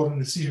go to Portland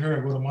to see her.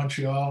 I go to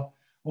Montreal,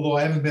 although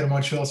I haven't been to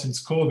Montreal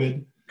since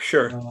COVID.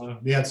 Sure.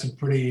 They had some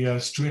pretty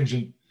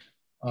stringent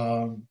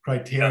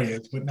criteria,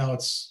 but now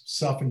it's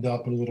softened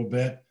up a little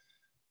bit.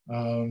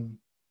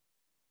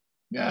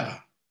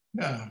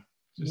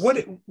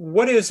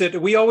 What is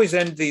it? We always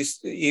end these,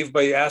 Yves,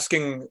 by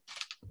asking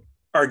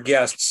our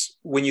guests,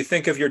 when you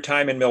think of your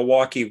time in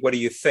Milwaukee, what do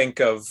you think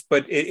of?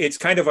 But it's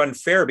kind of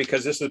unfair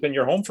because this has been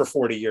your home for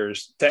 40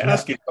 years to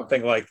ask you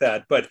something like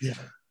that. But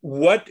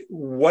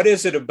what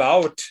is it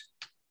about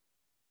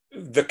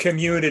the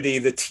community,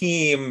 the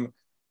team?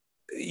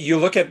 You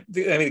look at,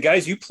 the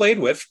guys you played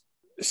with,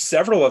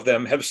 several of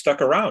them have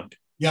stuck around.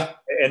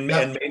 And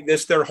made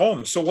this their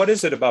home. So what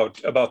is it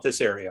about this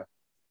area?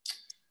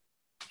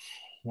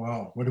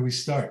 Wow, where do we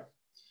start?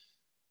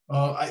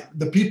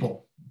 The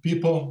people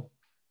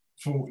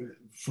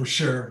for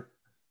sure.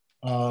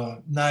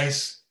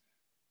 Nice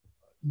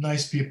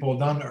people,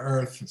 down to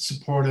earth,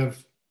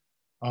 supportive.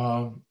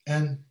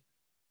 And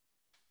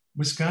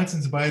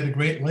Wisconsin's by the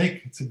Great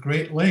Lake. It's a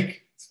great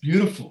lake. It's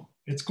beautiful.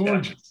 It's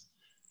gorgeous.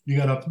 You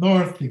got up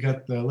north, you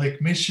got the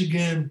Lake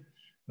Michigan,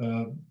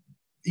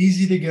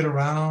 easy to get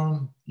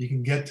around. You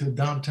can get to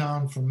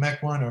downtown from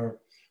Mequon or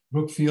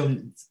Brookfield.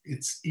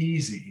 It's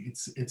easy.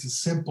 It's a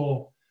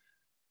simple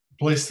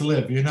place to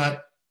live. You're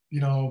not,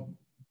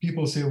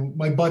 people say,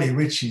 my buddy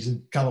Richie's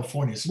in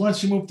California. So why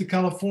don't you move to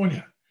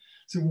California?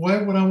 So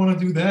why would I want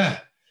to do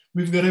that?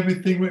 We've got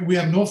everything. We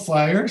have no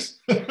flyers.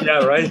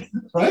 Yeah, right.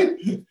 Right?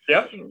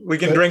 Yeah. We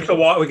can drink the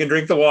water. We can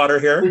drink the water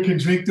here. We can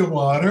drink the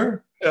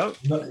water. Yeah.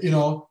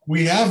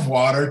 We have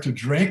water to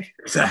drink.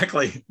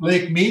 Exactly.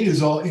 Lake Mead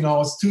is all,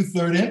 it's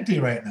 2/3 empty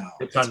right now.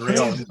 It's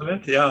unreal, isn't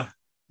it? Yeah.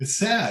 It's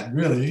sad,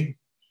 really.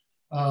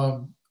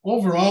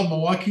 Overall,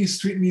 Milwaukee's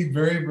treating me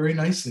very, very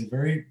nicely,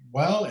 very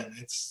well, and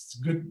it's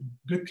good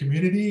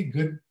community,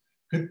 good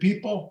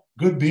people,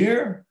 good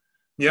beer.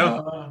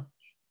 Yeah.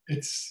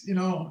 It's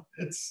a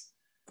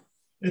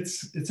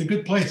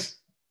good place.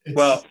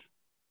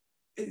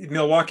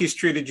 Milwaukee's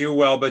treated you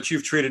well, but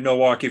you've treated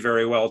Milwaukee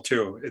very well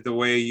too. The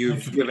way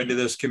you've given to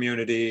this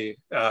community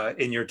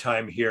in your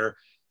time here,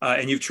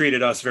 and you've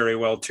treated us very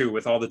well too,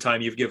 with all the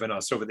time you've given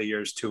us over the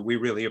years too. We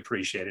really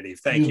appreciate it,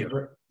 Yves. Thank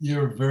you.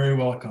 You're very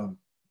welcome.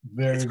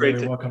 Very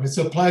welcome. It's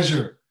a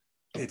pleasure.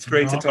 It's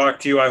great to talk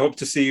to you. I hope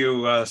to see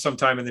you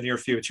sometime in the near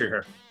future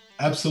here.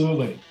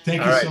 Absolutely.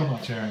 Thank you so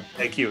much, Aaron.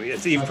 Thank you.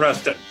 It's Yves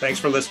Preston. Thanks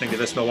for listening to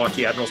this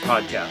Milwaukee Admirals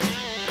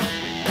podcast.